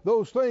do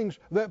those things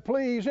that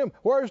please Him.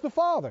 Where's the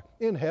Father?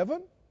 In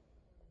heaven.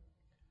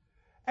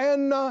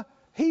 And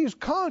He's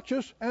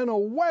conscious and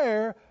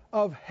aware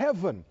of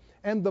heaven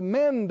and the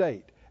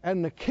mandate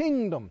and the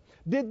kingdom.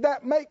 Did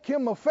that make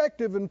Him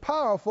effective and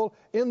powerful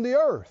in the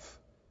earth?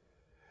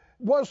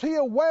 Was He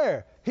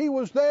aware? He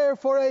was there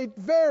for a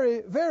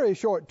very, very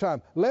short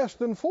time, less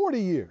than 40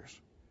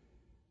 years.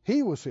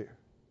 He was here.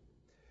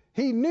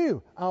 He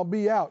knew, I'll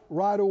be out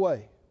right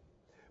away.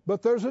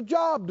 But there's a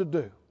job to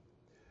do.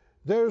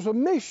 There's a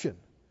mission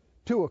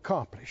to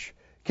accomplish.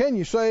 Can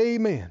you say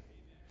amen?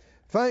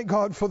 Thank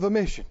God for the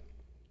mission.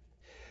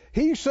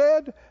 He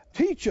said,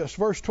 teach us,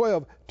 verse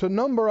 12, to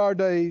number our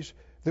days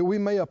that we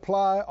may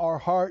apply our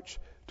hearts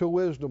to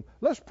wisdom.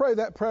 Let's pray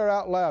that prayer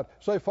out loud.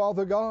 Say,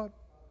 Father God,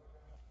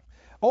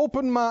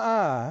 open my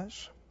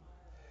eyes,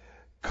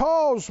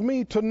 cause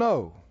me to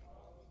know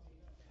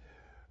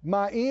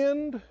my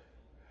end,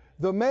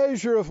 the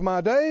measure of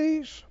my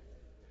days,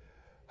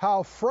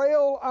 how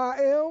frail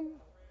I am.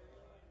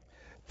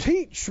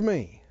 Teach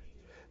me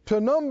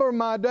to number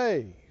my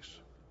days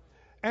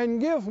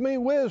and give me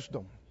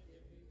wisdom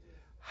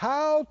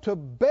how to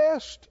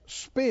best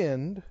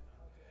spend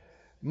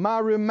my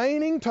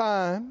remaining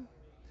time,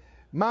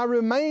 my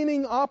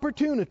remaining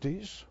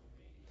opportunities.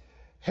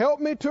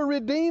 Help me to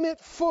redeem it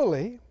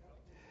fully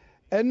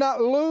and not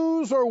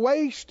lose or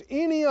waste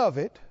any of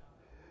it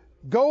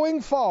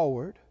going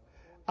forward.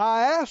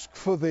 I ask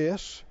for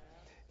this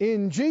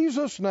in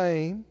Jesus'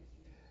 name.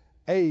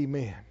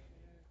 Amen.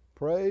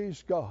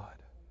 Praise God.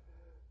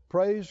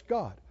 Praise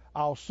God.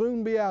 I'll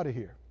soon be out of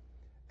here,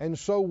 and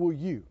so will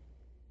you.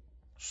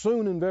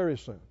 Soon and very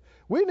soon.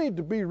 We need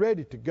to be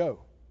ready to go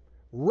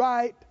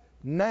right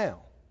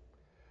now.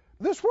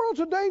 This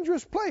world's a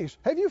dangerous place.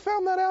 Have you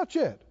found that out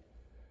yet?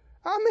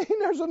 I mean,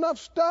 there's enough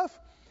stuff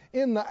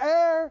in the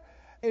air,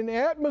 in the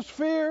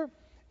atmosphere,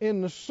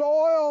 in the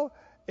soil,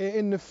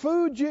 in the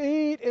food you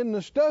eat, in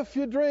the stuff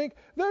you drink.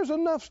 There's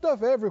enough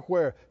stuff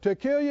everywhere to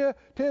kill you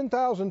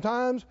 10,000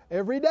 times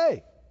every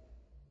day.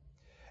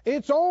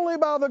 It's only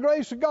by the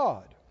grace of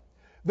God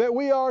that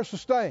we are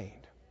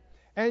sustained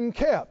and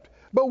kept.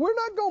 But we're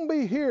not going to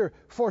be here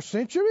for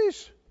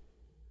centuries.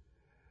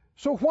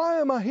 So why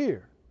am I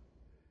here?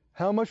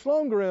 How much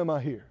longer am I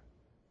here?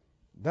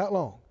 That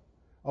long.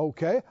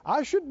 Okay,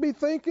 I should be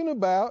thinking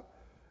about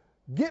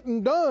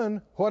getting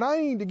done what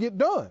I need to get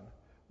done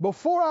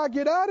before I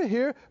get out of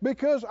here,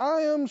 because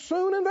I am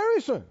soon and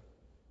very soon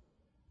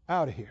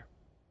out of here.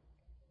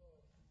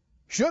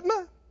 Shouldn't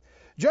I?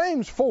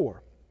 James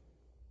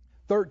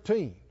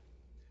 4:13.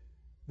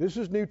 This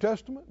is New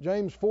Testament,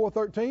 James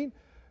 4:13.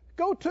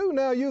 Go to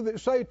now, you that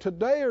say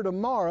today or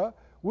tomorrow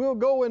we'll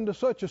go into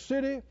such a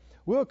city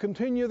We'll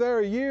continue there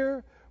a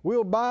year.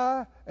 We'll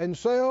buy and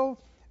sell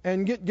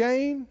and get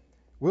gain.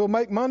 We'll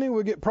make money.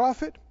 We'll get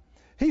profit.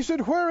 He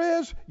said,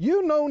 whereas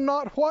you know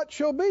not what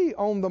shall be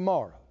on the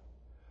morrow.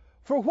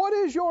 For what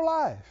is your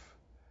life?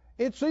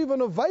 It's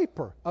even a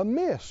vapor, a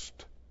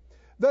mist,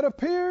 that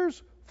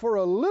appears for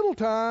a little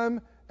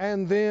time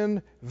and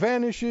then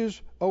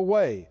vanishes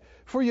away.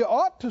 For you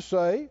ought to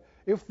say,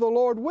 if the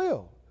Lord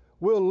will,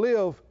 we'll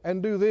live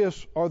and do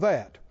this or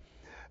that.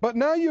 But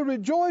now you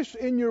rejoice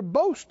in your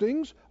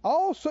boastings.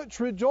 All such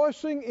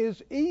rejoicing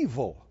is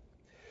evil.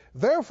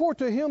 Therefore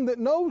to him that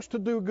knows to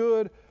do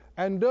good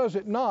and does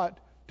it not,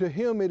 to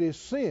him it is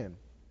sin.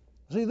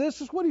 See,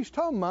 this is what he's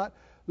talking about.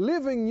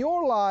 Living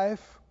your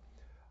life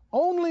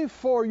only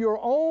for your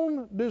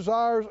own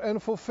desires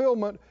and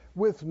fulfillment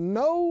with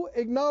no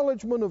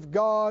acknowledgement of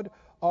God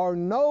or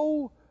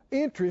no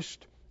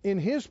interest in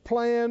His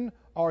plan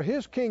or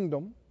His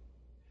kingdom.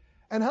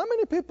 And how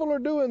many people are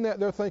doing that?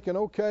 They're thinking,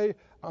 okay,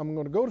 I'm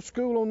going to go to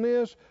school on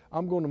this,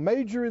 I'm going to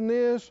major in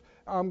this,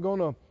 I'm going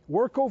to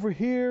work over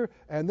here,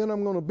 and then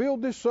I'm going to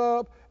build this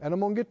up, and I'm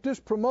going to get this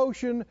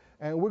promotion,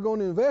 and we're going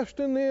to invest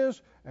in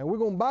this, and we're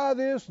going to buy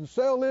this and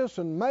sell this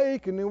and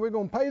make, and then we're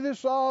going to pay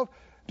this off.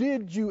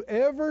 Did you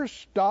ever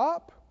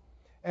stop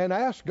and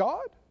ask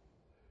God?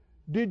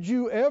 Did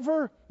you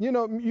ever, you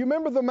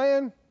remember the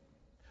man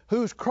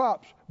whose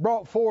crops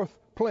brought forth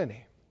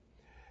plenty?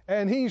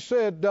 And he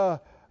said,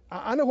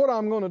 I know what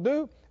I'm going to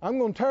do. I'm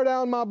going to tear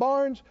down my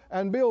barns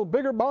and build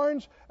bigger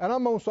barns, and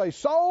I'm going to say,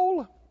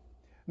 soul.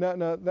 Now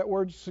that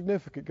word's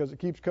significant because it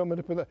keeps coming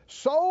up in that.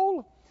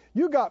 Soul,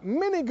 you got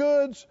many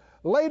goods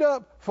laid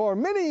up for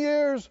many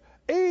years.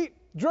 Eat,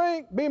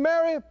 drink, be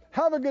merry,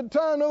 have a good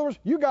time. In other words,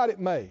 you got it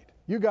made.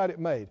 You got it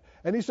made.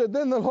 And he said,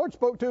 then the Lord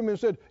spoke to him and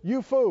said,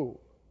 you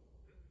fool.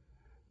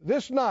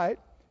 This night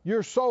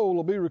your soul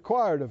will be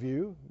required of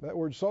you. That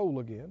word soul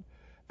again.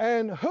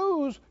 And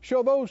whose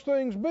shall those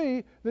things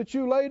be that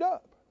you laid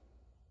up?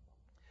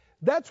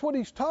 That's what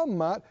he's talking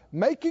about.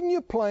 Making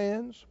your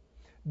plans,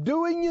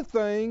 doing your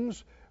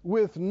things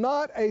with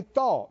not a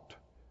thought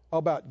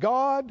about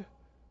God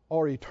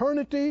or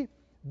eternity.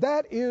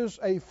 That is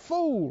a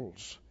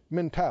fool's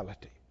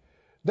mentality.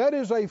 That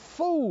is a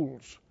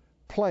fool's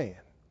plan.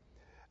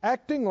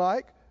 Acting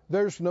like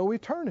there's no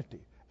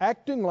eternity.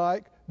 Acting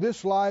like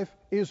this life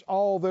is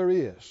all there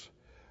is.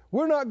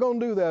 We're not going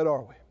to do that,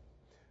 are we?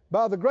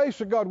 By the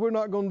grace of God, we're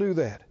not going to do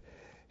that.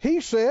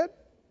 He said,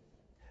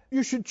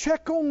 you should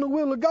check on the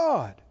will of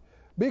God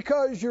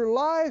because your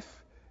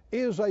life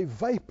is a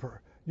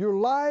vapor. Your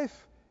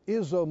life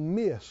is a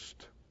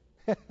mist.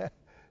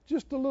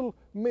 Just a little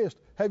mist.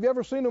 Have you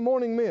ever seen a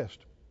morning mist?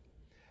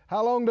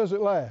 How long does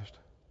it last?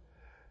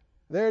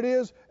 There it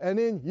is, and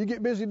then you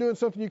get busy doing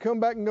something, you come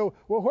back and go,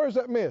 well, where's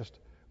that mist?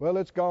 Well,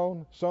 it's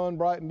gone. Sun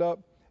brightened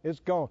up. It's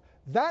gone.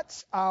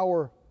 That's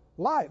our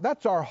life.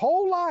 That's our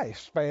whole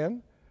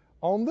lifespan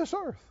on this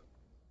earth.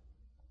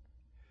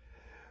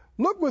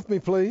 Look with me,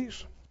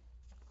 please,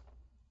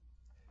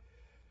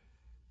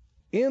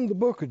 in the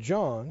book of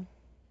John.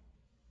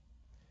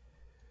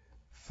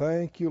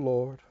 Thank you,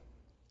 Lord.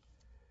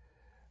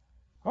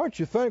 Aren't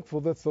you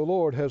thankful that the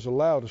Lord has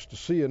allowed us to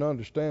see and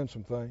understand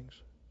some things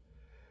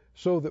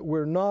so that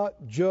we're not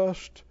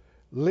just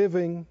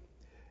living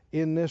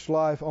in this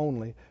life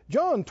only?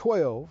 John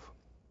 12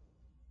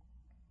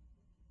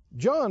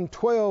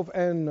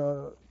 and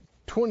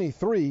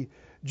 23,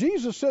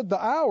 Jesus said,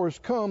 the hour has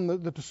come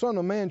that the Son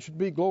of Man should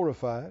be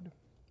glorified.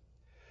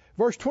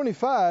 Verse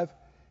 25,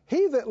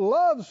 he that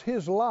loves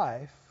his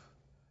life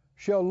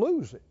shall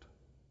lose it.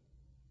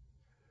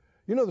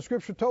 You know, the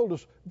Scripture told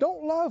us,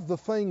 don't love the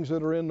things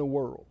that are in the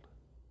world.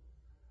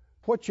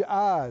 What your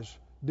eyes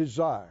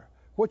desire,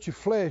 what your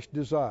flesh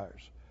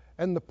desires,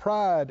 and the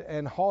pride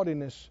and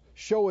haughtiness,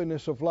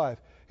 showiness of life.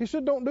 He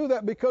said, don't do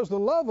that because the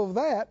love of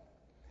that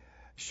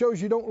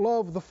shows you don't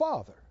love the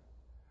Father.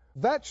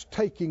 That's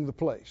taking the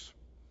place.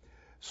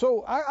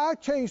 So I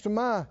changed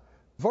my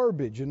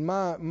verbiage and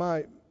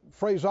my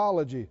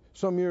phraseology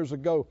some years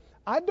ago.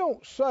 I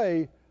don't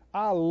say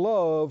I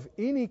love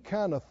any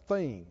kind of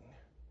thing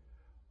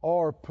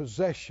or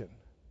possession.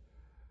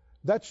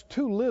 That's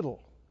too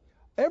little.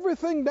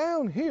 Everything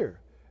down here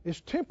is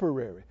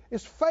temporary.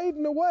 It's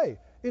fading away.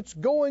 It's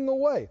going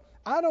away.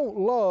 I don't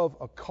love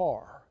a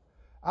car.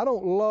 I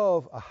don't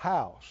love a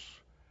house.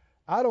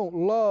 I don't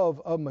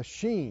love a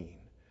machine.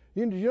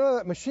 You know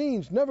that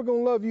machine's never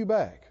going to love you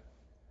back.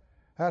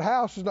 That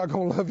house is not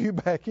going to love you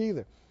back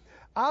either.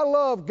 I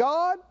love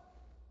God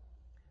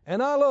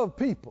and I love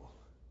people.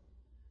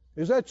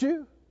 Is that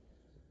you?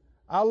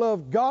 I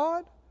love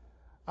God.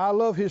 I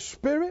love His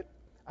Spirit.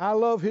 I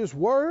love His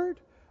Word.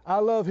 I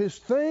love His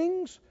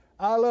things.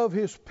 I love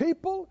His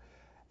people.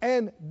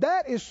 And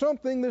that is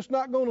something that's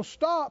not going to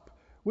stop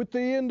with the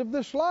end of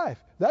this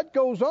life. That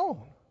goes on.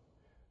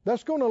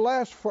 That's going to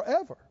last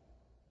forever.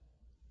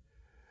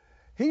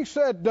 He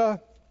said,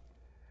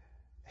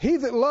 he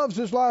that loves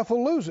his life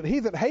will lose it.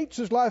 He that hates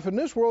his life in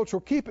this world shall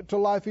keep it to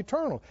life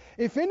eternal.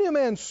 If any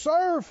man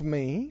serve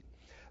me,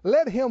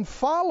 let him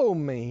follow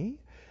me,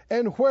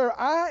 And where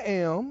I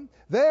am,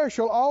 there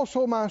shall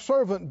also my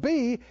servant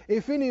be.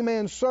 If any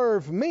man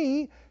serve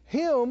me,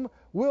 him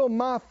will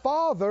my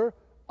Father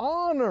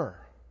honor.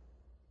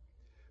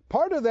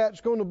 Part of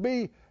that's going to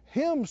be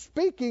Him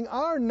speaking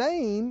our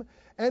name,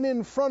 and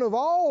in front of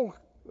all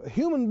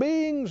human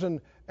beings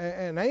and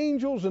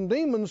angels and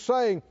demons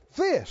saying,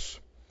 "This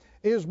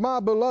is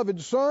my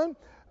beloved Son.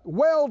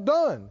 Well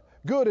done,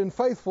 good and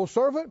faithful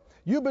servant.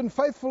 You've been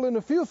faithful in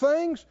a few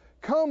things.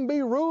 Come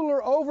be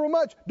ruler over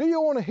much." Do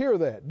you want to hear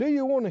that? Do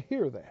you want to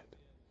hear that?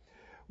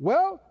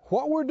 Well,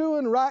 what we're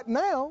doing right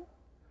now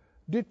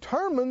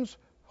determines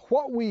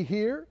what we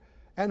hear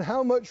and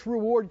how much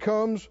reward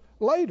comes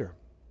later.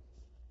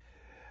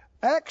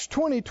 Acts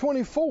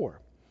 20:24.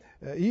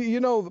 You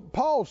know,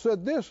 Paul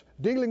said this,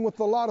 dealing with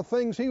a lot of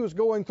things he was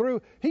going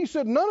through. He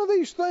said, "None of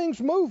these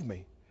things move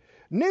me.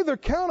 Neither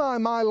count I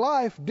my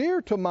life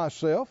dear to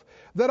myself,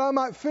 that I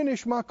might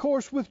finish my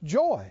course with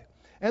joy,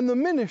 and the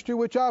ministry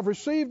which I've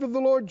received of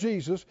the Lord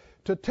Jesus,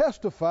 to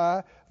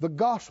testify the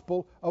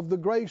gospel of the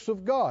grace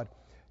of God."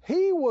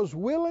 He was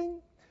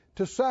willing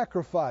to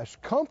sacrifice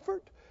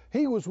comfort.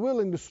 He was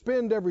willing to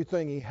spend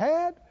everything he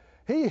had.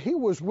 He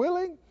was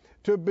willing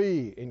to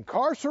be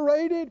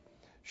incarcerated,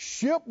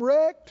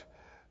 shipwrecked,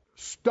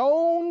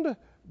 stoned,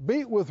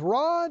 beat with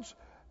rods.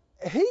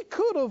 He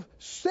could have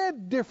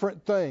said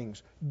different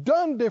things,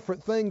 done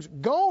different things,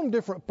 gone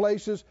different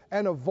places,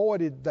 and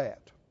avoided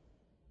that.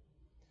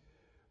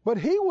 But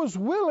he was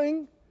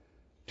willing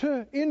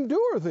to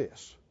endure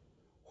this.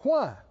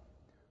 Why?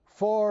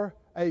 For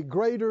a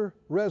greater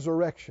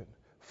resurrection,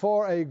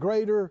 for a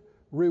greater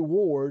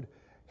reward.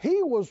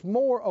 He was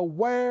more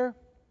aware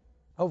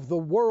of the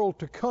world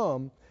to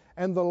come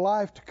and the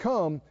life to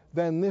come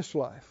than this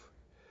life.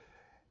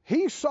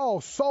 He saw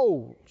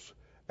souls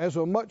as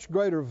a much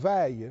greater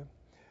value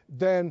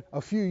than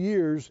a few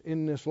years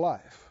in this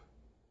life.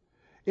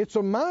 It's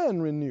a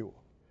mind renewal.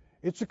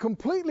 It's a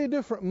completely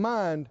different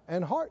mind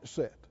and heart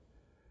set.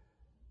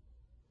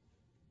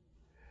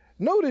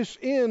 Notice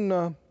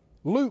in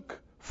Luke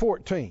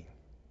 14.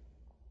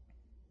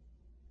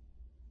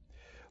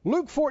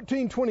 Luke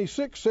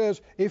 14:26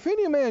 says, "If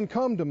any man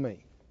come to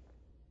me,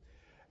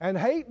 and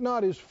hate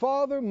not his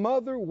father,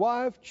 mother,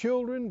 wife,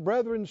 children,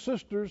 brethren,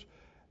 sisters,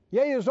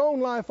 yea, his own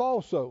life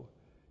also,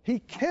 he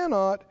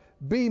cannot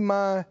be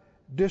my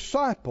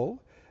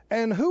disciple.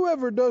 And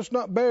whoever does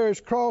not bear his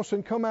cross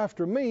and come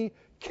after me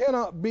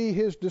cannot be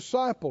his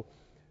disciple."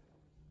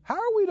 How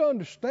are we to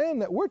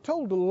understand that? We're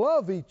told to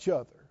love each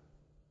other.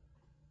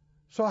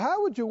 So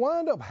how would you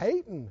wind up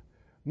hating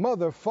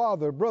mother,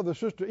 father, brother,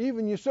 sister,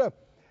 even yourself?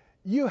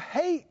 You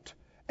hate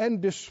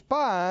and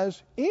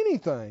despise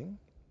anything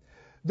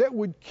that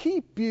would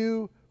keep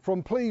you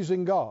from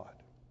pleasing God,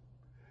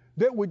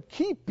 that would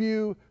keep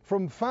you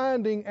from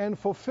finding and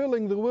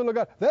fulfilling the will of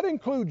God. That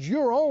includes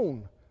your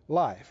own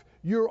life,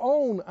 your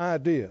own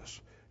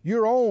ideas,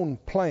 your own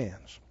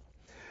plans.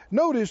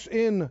 Notice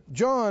in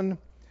John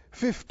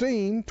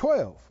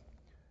 15:12,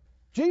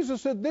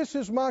 Jesus said, "This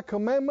is my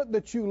commandment,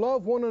 that you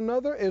love one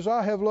another as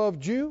I have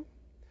loved you.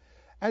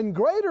 And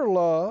greater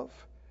love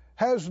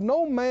has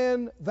no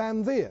man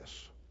than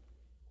this,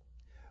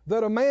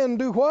 that a man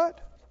do" what?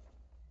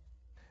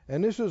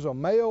 And this is a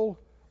male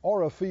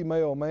or a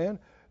female man.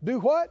 Do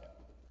what?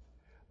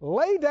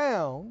 Lay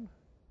down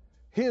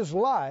his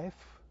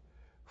life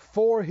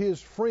for his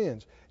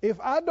friends.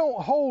 If I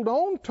don't hold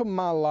on to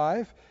my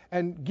life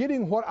and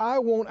getting what I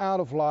want out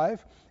of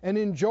life and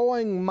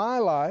enjoying my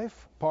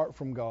life apart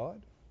from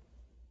God,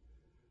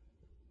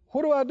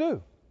 what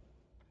do?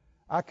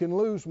 I can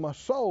lose my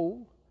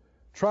soul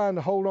trying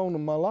to hold on to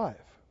my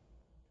life.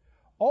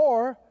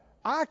 Or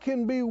I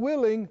can be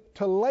willing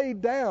to lay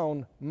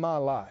down my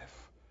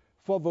life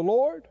for the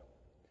Lord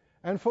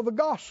and for the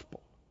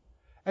gospel.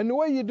 And the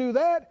way you do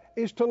that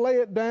is to lay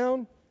it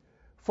down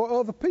for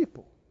other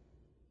people.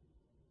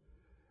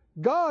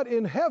 God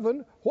in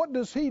heaven, what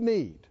does He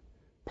need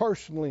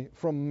personally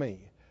from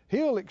me?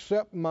 He'll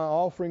accept my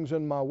offerings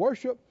and my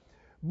worship,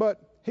 but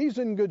He's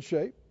in good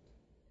shape.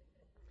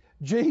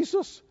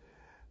 Jesus,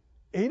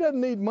 He doesn't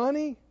need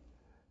money.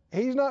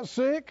 He's not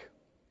sick.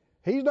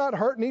 He's not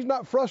hurting. He's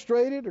not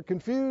frustrated or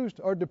confused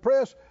or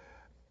depressed.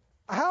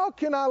 How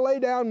can I lay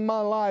down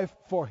my life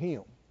for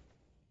Him?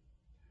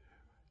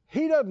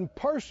 He doesn't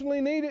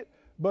personally need it,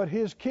 but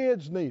His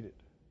kids need it.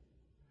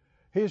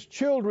 His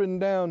children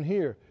down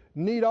here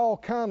need all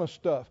kind of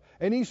stuff.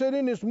 And He said,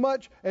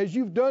 "Inasmuch as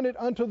you've done it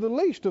unto the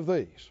least of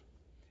these,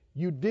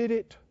 you did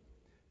it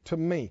to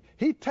me."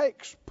 He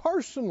takes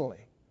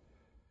personally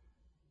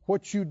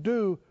what you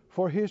do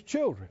for His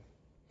children.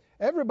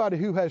 Everybody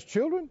who has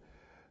children,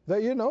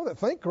 that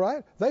think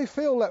right, they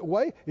feel that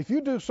way. If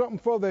you do something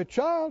for their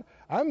child,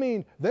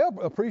 they'll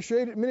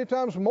appreciate it many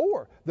times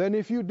more than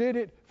if you did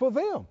it for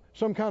them,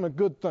 some kind of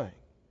good thing.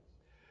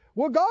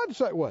 Well, God's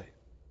that way.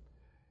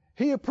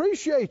 He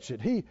appreciates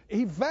it.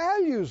 He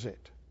values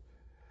it.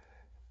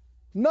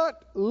 Not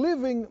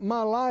living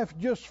my life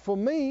just for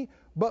me,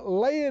 but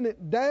laying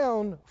it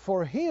down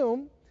for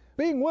Him,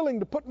 being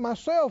willing to put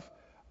myself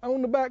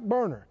on the back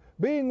burner,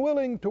 being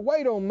willing to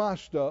wait on my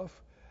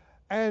stuff,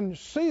 and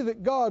see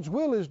that God's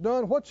will is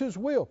done. What's His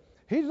will?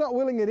 He's not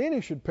willing that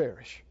any should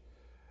perish.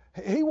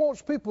 He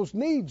wants people's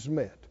needs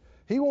met.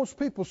 He wants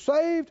people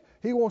saved.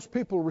 He wants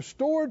people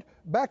restored,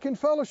 back in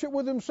fellowship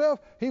with Himself.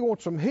 He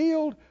wants them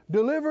healed,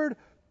 delivered.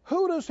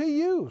 Who does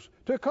He use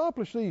to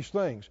accomplish these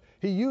things?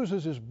 He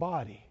uses His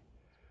body.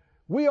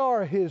 We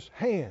are His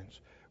hands.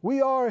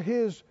 We are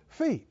His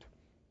feet.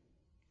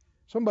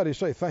 Somebody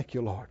say, thank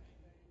you, Lord.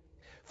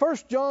 1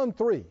 John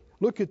 3,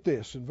 look at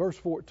this in verse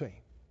 14.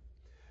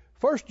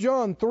 1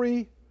 John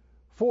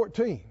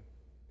 3:14.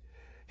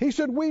 He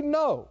said, we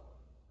know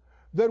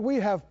that we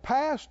have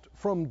passed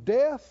from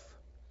death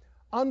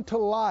unto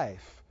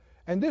life.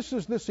 And this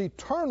is this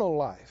eternal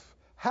life.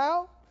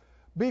 How?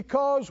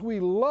 Because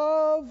we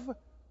love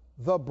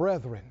the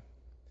brethren.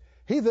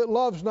 He that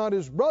loves not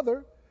his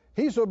brother,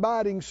 he's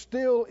abiding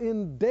still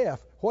in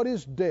death. What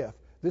is death?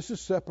 This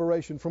is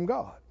separation from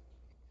God.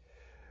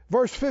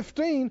 Verse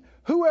 15,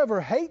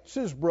 whoever hates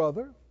his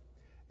brother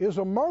is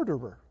a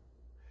murderer.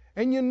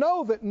 And you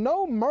know that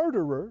no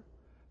murderer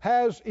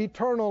has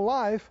eternal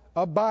life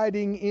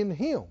abiding in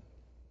him.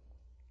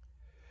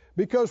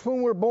 Because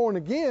when we're born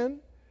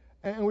again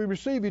and we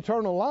receive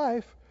eternal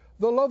life,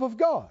 the love of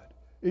God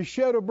is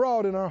shed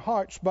abroad in our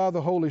hearts by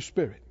the Holy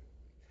Spirit.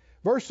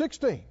 Verse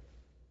 16,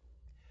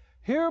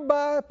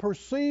 hereby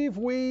perceive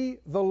we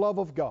the love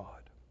of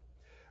God,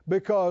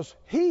 because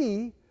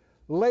He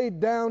laid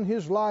down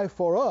His life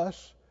for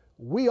us.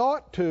 We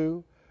ought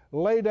to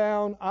lay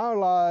down our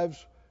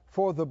lives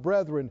for the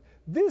brethren.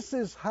 This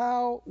is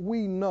how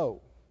we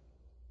know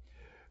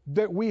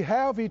that we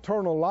have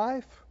eternal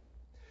life,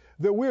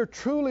 that we're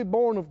truly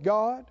born of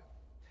God,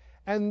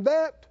 and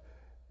that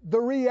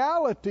the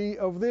reality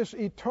of this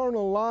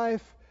eternal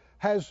life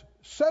has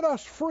set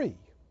us free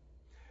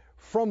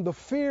from the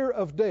fear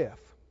of death.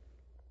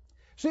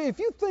 See, if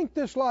you think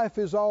this life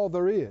is all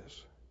there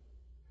is,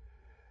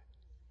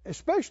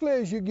 especially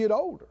as you get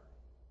older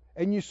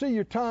and you see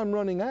your time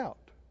running out,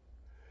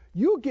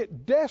 you'll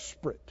get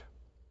desperate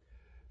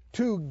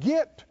to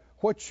get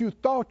what you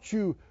thought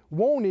you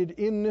wanted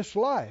in this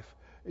life.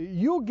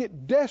 You'll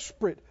get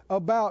desperate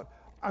about,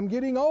 I'm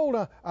getting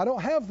older, I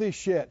don't have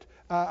this yet.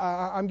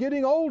 I'm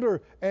getting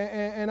older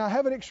and I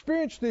haven't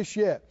experienced this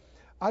yet.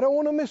 I don't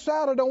want to miss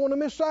out. I don't want to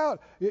miss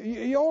out.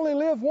 You only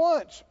live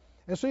once.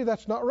 And see,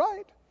 that's not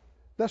right.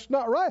 That's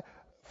not right.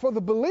 For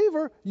the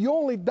believer, you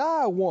only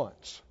die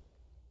once.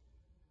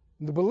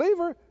 The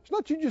believer, it's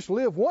not you just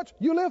live once,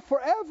 you live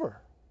forever.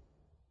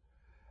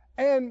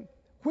 And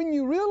when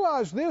you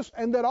realize this,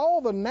 and that all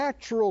the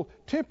natural,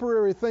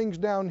 temporary things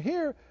down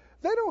here,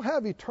 they don't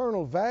have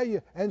eternal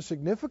value and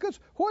significance.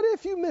 What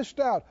if you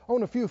missed out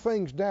on a few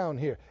things down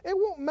here? It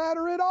won't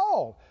matter at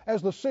all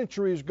as the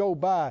centuries go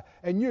by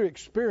and you're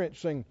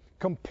experiencing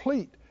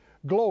complete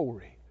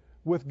glory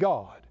with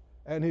God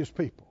and His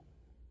people.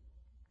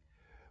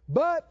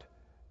 But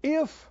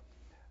if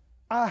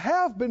I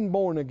have been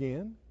born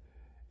again,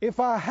 if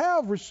I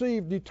have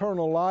received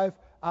eternal life,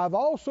 I've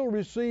also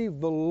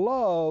received the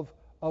love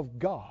of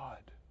God.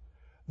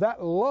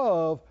 That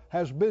love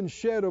has been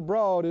shed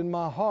abroad in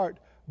my heart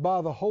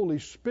by the Holy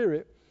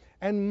Spirit,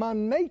 and my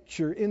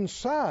nature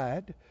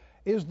inside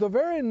is the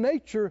very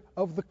nature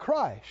of the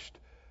Christ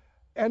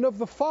and of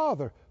the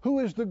Father, who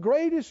is the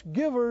greatest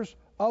givers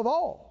of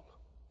all.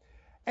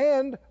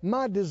 And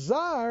my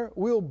desire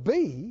will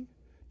be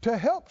to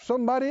help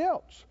somebody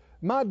else.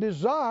 My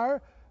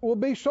desire will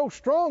be so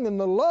strong, and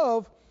the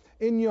love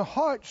in your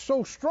heart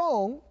so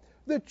strong,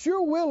 that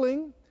you're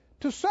willing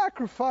to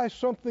sacrifice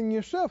something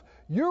yourself.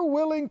 You're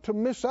willing to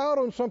miss out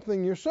on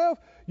something yourself.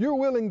 You're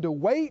willing to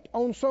wait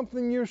on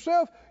something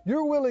yourself.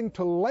 You're willing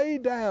to lay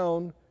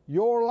down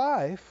your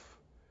life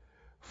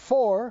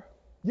for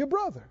your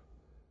brother,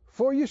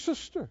 for your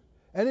sister.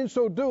 And in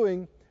so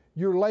doing,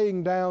 you're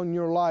laying down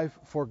your life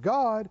for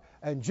God.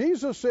 And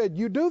Jesus said,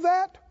 you do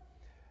that,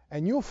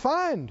 and you'll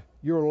find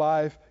your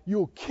life.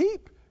 You'll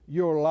keep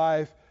your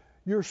life.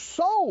 Your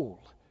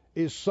soul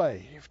is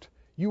saved.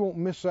 You won't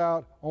miss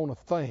out on a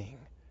thing.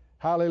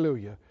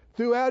 Hallelujah.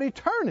 Throughout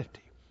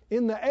eternity,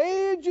 in the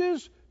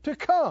ages to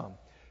come,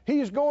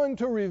 He's going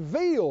to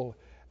reveal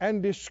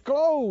and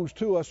disclose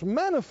to us,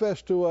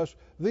 manifest to us,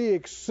 the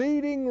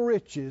exceeding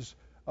riches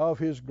of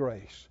His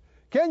grace.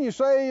 Can you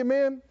say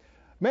amen?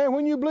 Man,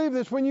 when you believe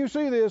this, when you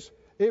see this,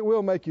 it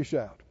will make you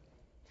shout.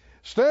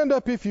 Stand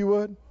up if you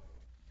would.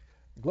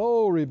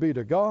 Glory be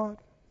to God.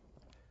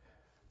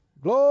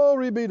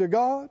 Glory be to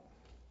God.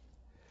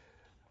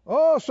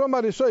 Oh,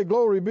 somebody say,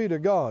 glory be to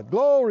God.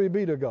 Glory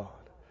be to God.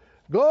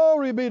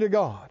 Glory be to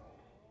God.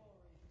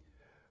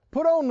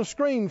 Put on the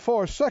screen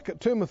for 2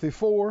 Timothy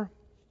 4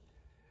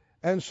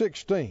 and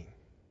 16.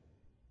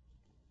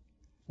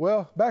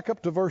 Well, back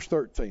up to verse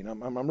 13.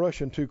 I'm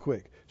rushing too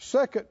quick.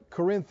 2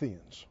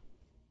 Corinthians.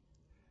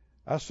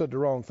 I said the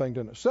wrong thing,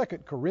 didn't I? 2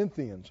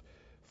 Corinthians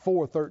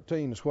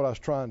 4:13 is what I was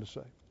trying to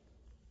say.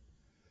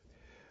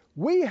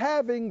 We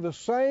having the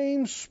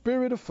same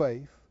spirit of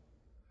faith,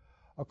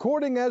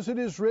 according as it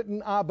is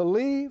written, I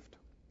believed,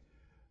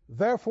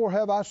 therefore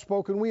have I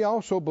spoken. We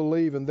also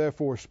believe and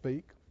therefore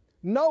speak,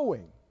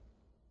 knowing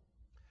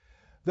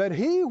that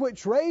he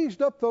which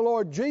raised up the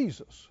Lord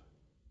Jesus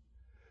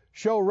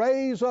shall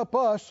raise up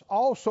us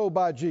also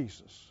by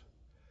Jesus,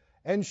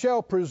 and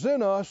shall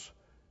present us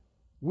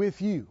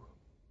with you.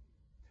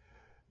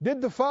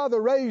 Did the Father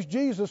raise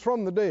Jesus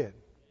from the dead?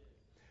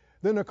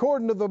 Then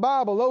according to the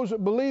Bible, those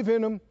that believe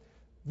in him,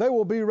 they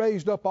will be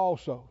raised up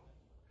also.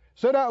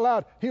 Say it out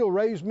loud, he'll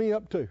raise me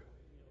up too.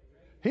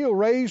 He'll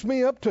raise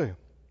me up too.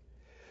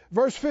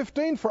 Verse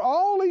 15, for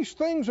all these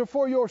things are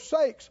for your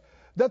sakes,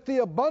 that the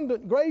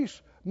abundant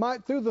grace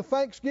might through the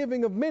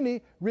thanksgiving of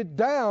many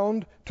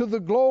redound to the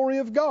glory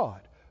of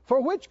God.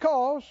 For which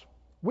cause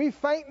we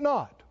faint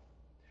not.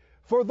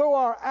 For though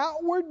our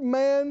outward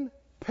man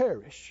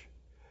perish,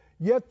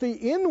 yet the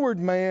inward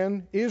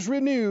man is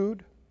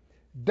renewed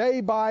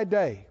day by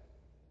day.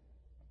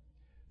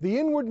 The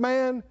inward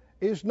man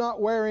is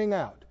not wearing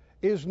out,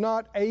 is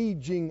not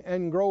aging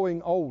and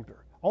growing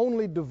older,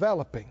 only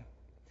developing,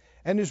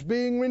 and is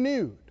being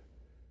renewed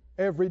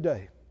every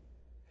day.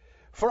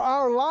 For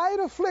our light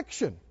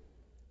affliction,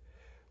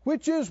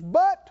 which is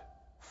but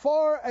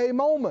for a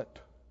moment.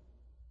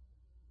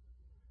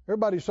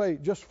 Everybody say,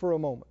 just for a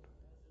moment.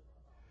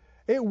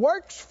 It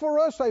works for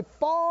us a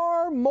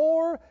far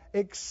more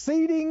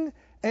exceeding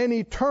and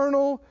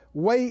eternal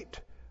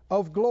weight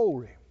of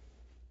glory.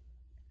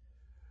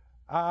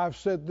 I've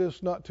said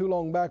this not too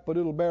long back, but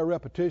it'll bear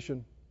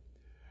repetition.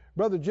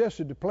 Brother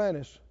Jesse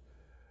Duplantis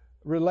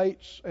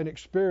relates an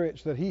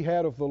experience that he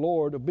had of the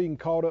Lord of being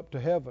caught up to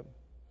heaven.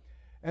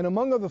 And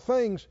among other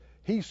things,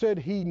 he said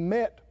he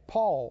met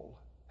Paul.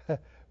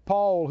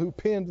 Paul, who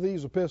penned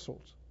these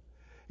epistles.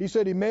 He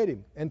said he met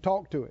him and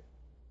talked to him.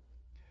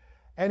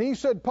 And he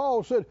said,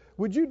 Paul said,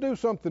 would you do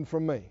something for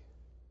me?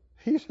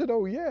 He said,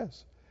 oh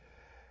yes.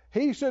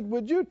 He said,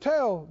 would you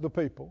tell the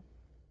people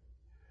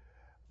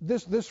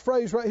this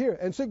phrase right here?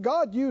 And see,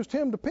 God used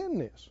him to pen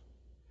this.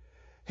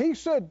 He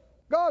said,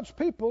 God's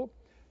people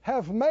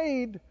have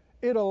made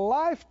it a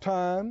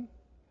lifetime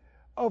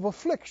of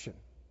affliction,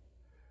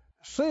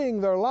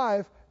 seeing their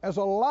life as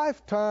a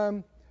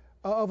lifetime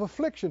of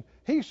affliction.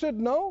 He said,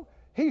 no.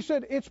 He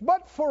said, it's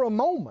but for a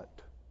moment.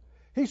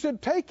 He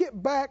said, take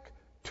it back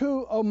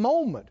to a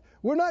moment.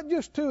 We're not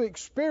just to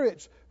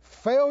experience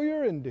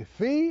failure and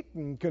defeat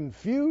and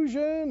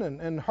confusion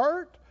and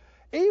hurt.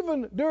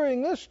 Even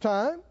during this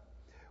time,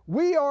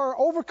 we are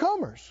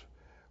overcomers.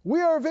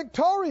 We are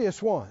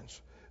victorious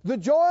ones. The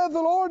joy of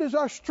the Lord is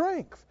our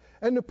strength,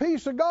 and the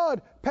peace of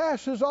God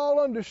passes all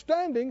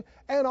understanding,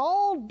 and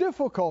all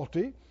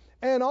difficulty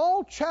and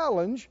all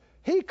challenge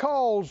He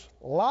calls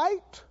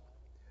light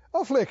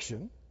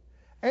affliction,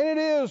 and it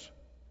is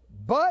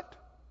but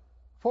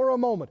for a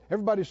moment.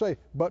 Everybody say,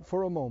 but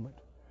for a moment.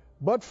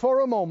 But for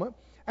a moment.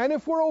 And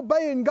if we're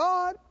obeying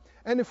God,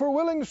 and if we're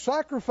willing to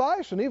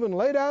sacrifice and even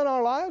lay down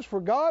our lives for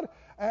God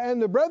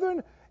and the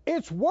brethren,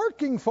 it's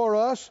working for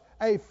us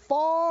a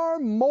far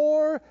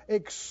more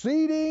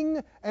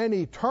exceeding and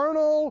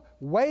eternal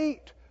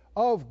weight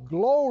of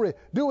glory.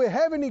 Do we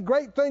have any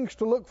great things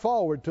to look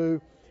forward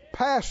to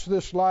past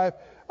this life?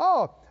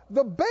 Oh,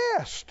 the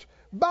best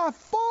by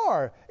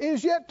far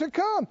is yet to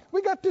come.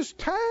 We got this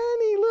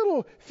tiny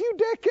little few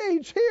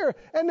decades here,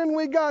 and then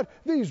we got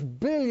these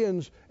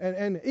billions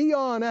and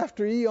eon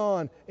after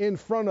eon in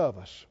front of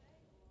us.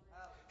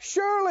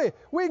 Surely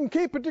we can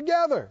keep it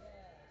together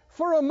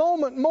for a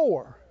moment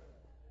more,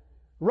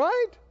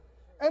 right?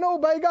 And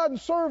obey God and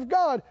serve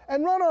God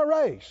and run our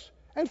race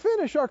and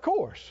finish our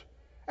course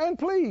and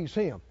please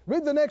Him.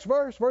 Read the next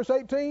verse, verse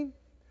 18.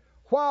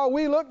 While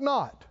we look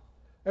not,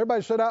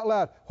 everybody said out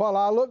loud, while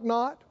I look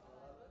not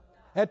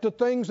at the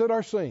things that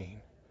are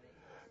seen.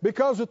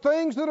 Because the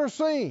things that are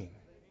seen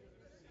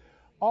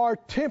are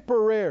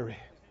temporary.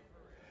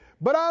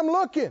 But I'm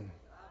looking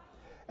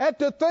at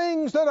the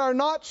things that are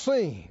not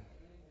seen.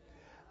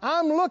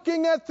 I'm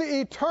looking at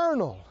the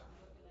eternal.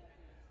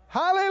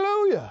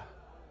 Hallelujah.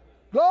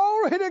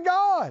 Glory to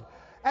God.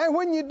 And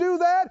when you do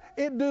that,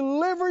 it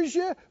delivers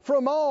you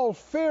from all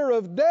fear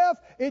of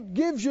death. It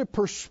gives you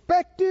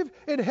perspective.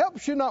 It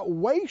helps you not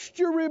waste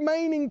your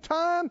remaining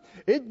time.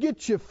 It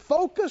gets you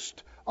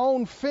focused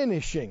on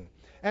finishing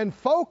and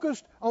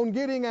focused on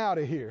getting out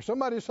of here.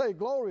 Somebody say,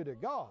 glory to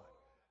God.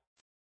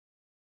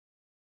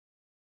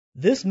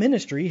 This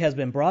ministry has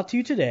been brought to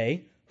you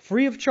today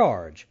free of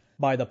charge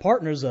by the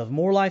partners of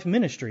More Life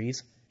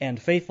Ministries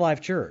and Faith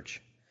Life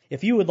Church.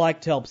 If you would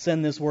like to help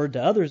send this word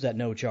to others at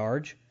no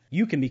charge,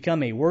 you can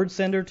become a word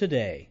sender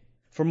today.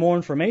 For more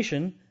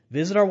information,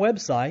 visit our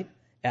website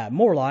at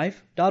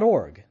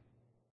morelife.org.